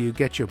wherever you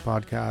get your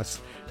podcasts,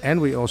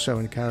 and we also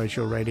encourage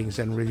your ratings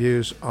and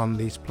reviews on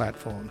these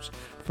platforms.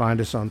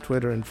 Find us on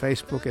Twitter and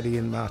Facebook at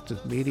Ian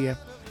Masters Media,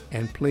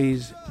 and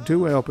please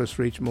do help us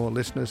reach more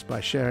listeners by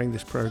sharing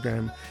this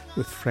program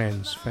with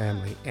friends,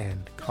 family,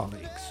 and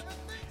colleagues.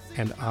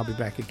 And I'll be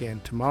back again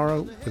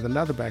tomorrow with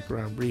another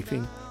background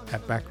briefing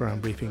at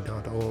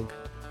backgroundbriefing.org.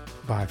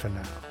 Bye for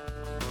now.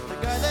 The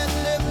guy that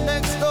lived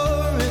next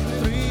door in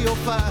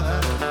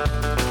 305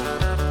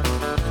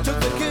 took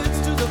the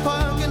kids to the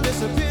park and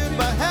disappeared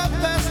by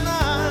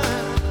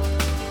 9:30.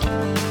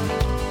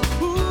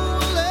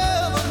 Who'll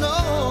ever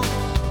know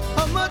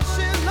how much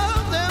she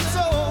loved them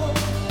so?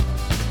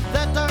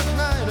 That dark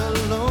night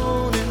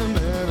alone in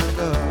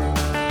America.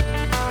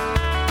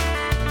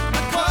 A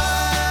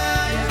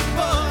quiet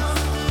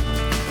voice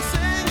was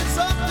singing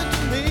something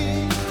to me.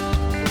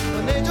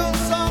 An angel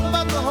song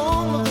about the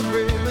home of the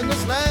brave in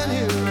this land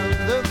here of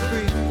the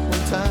free.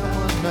 One time,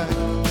 one night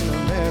in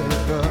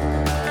America.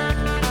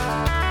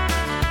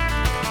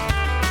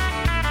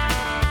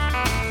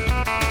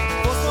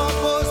 Four small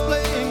boys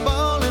playing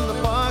ball in the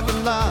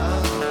parking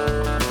lot.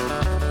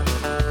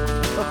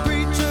 A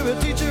preacher, a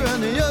teacher,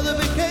 and the other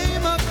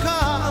became a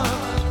cop.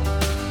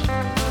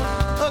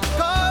 A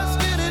car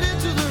skidded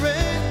into the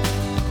rain,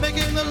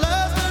 making the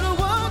last little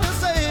one to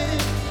say,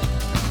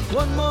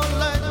 one more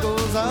light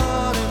goes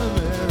out in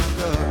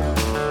America.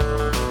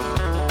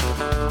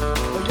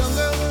 A young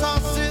girl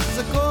tosses a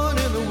coin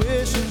in the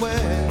wishing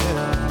well.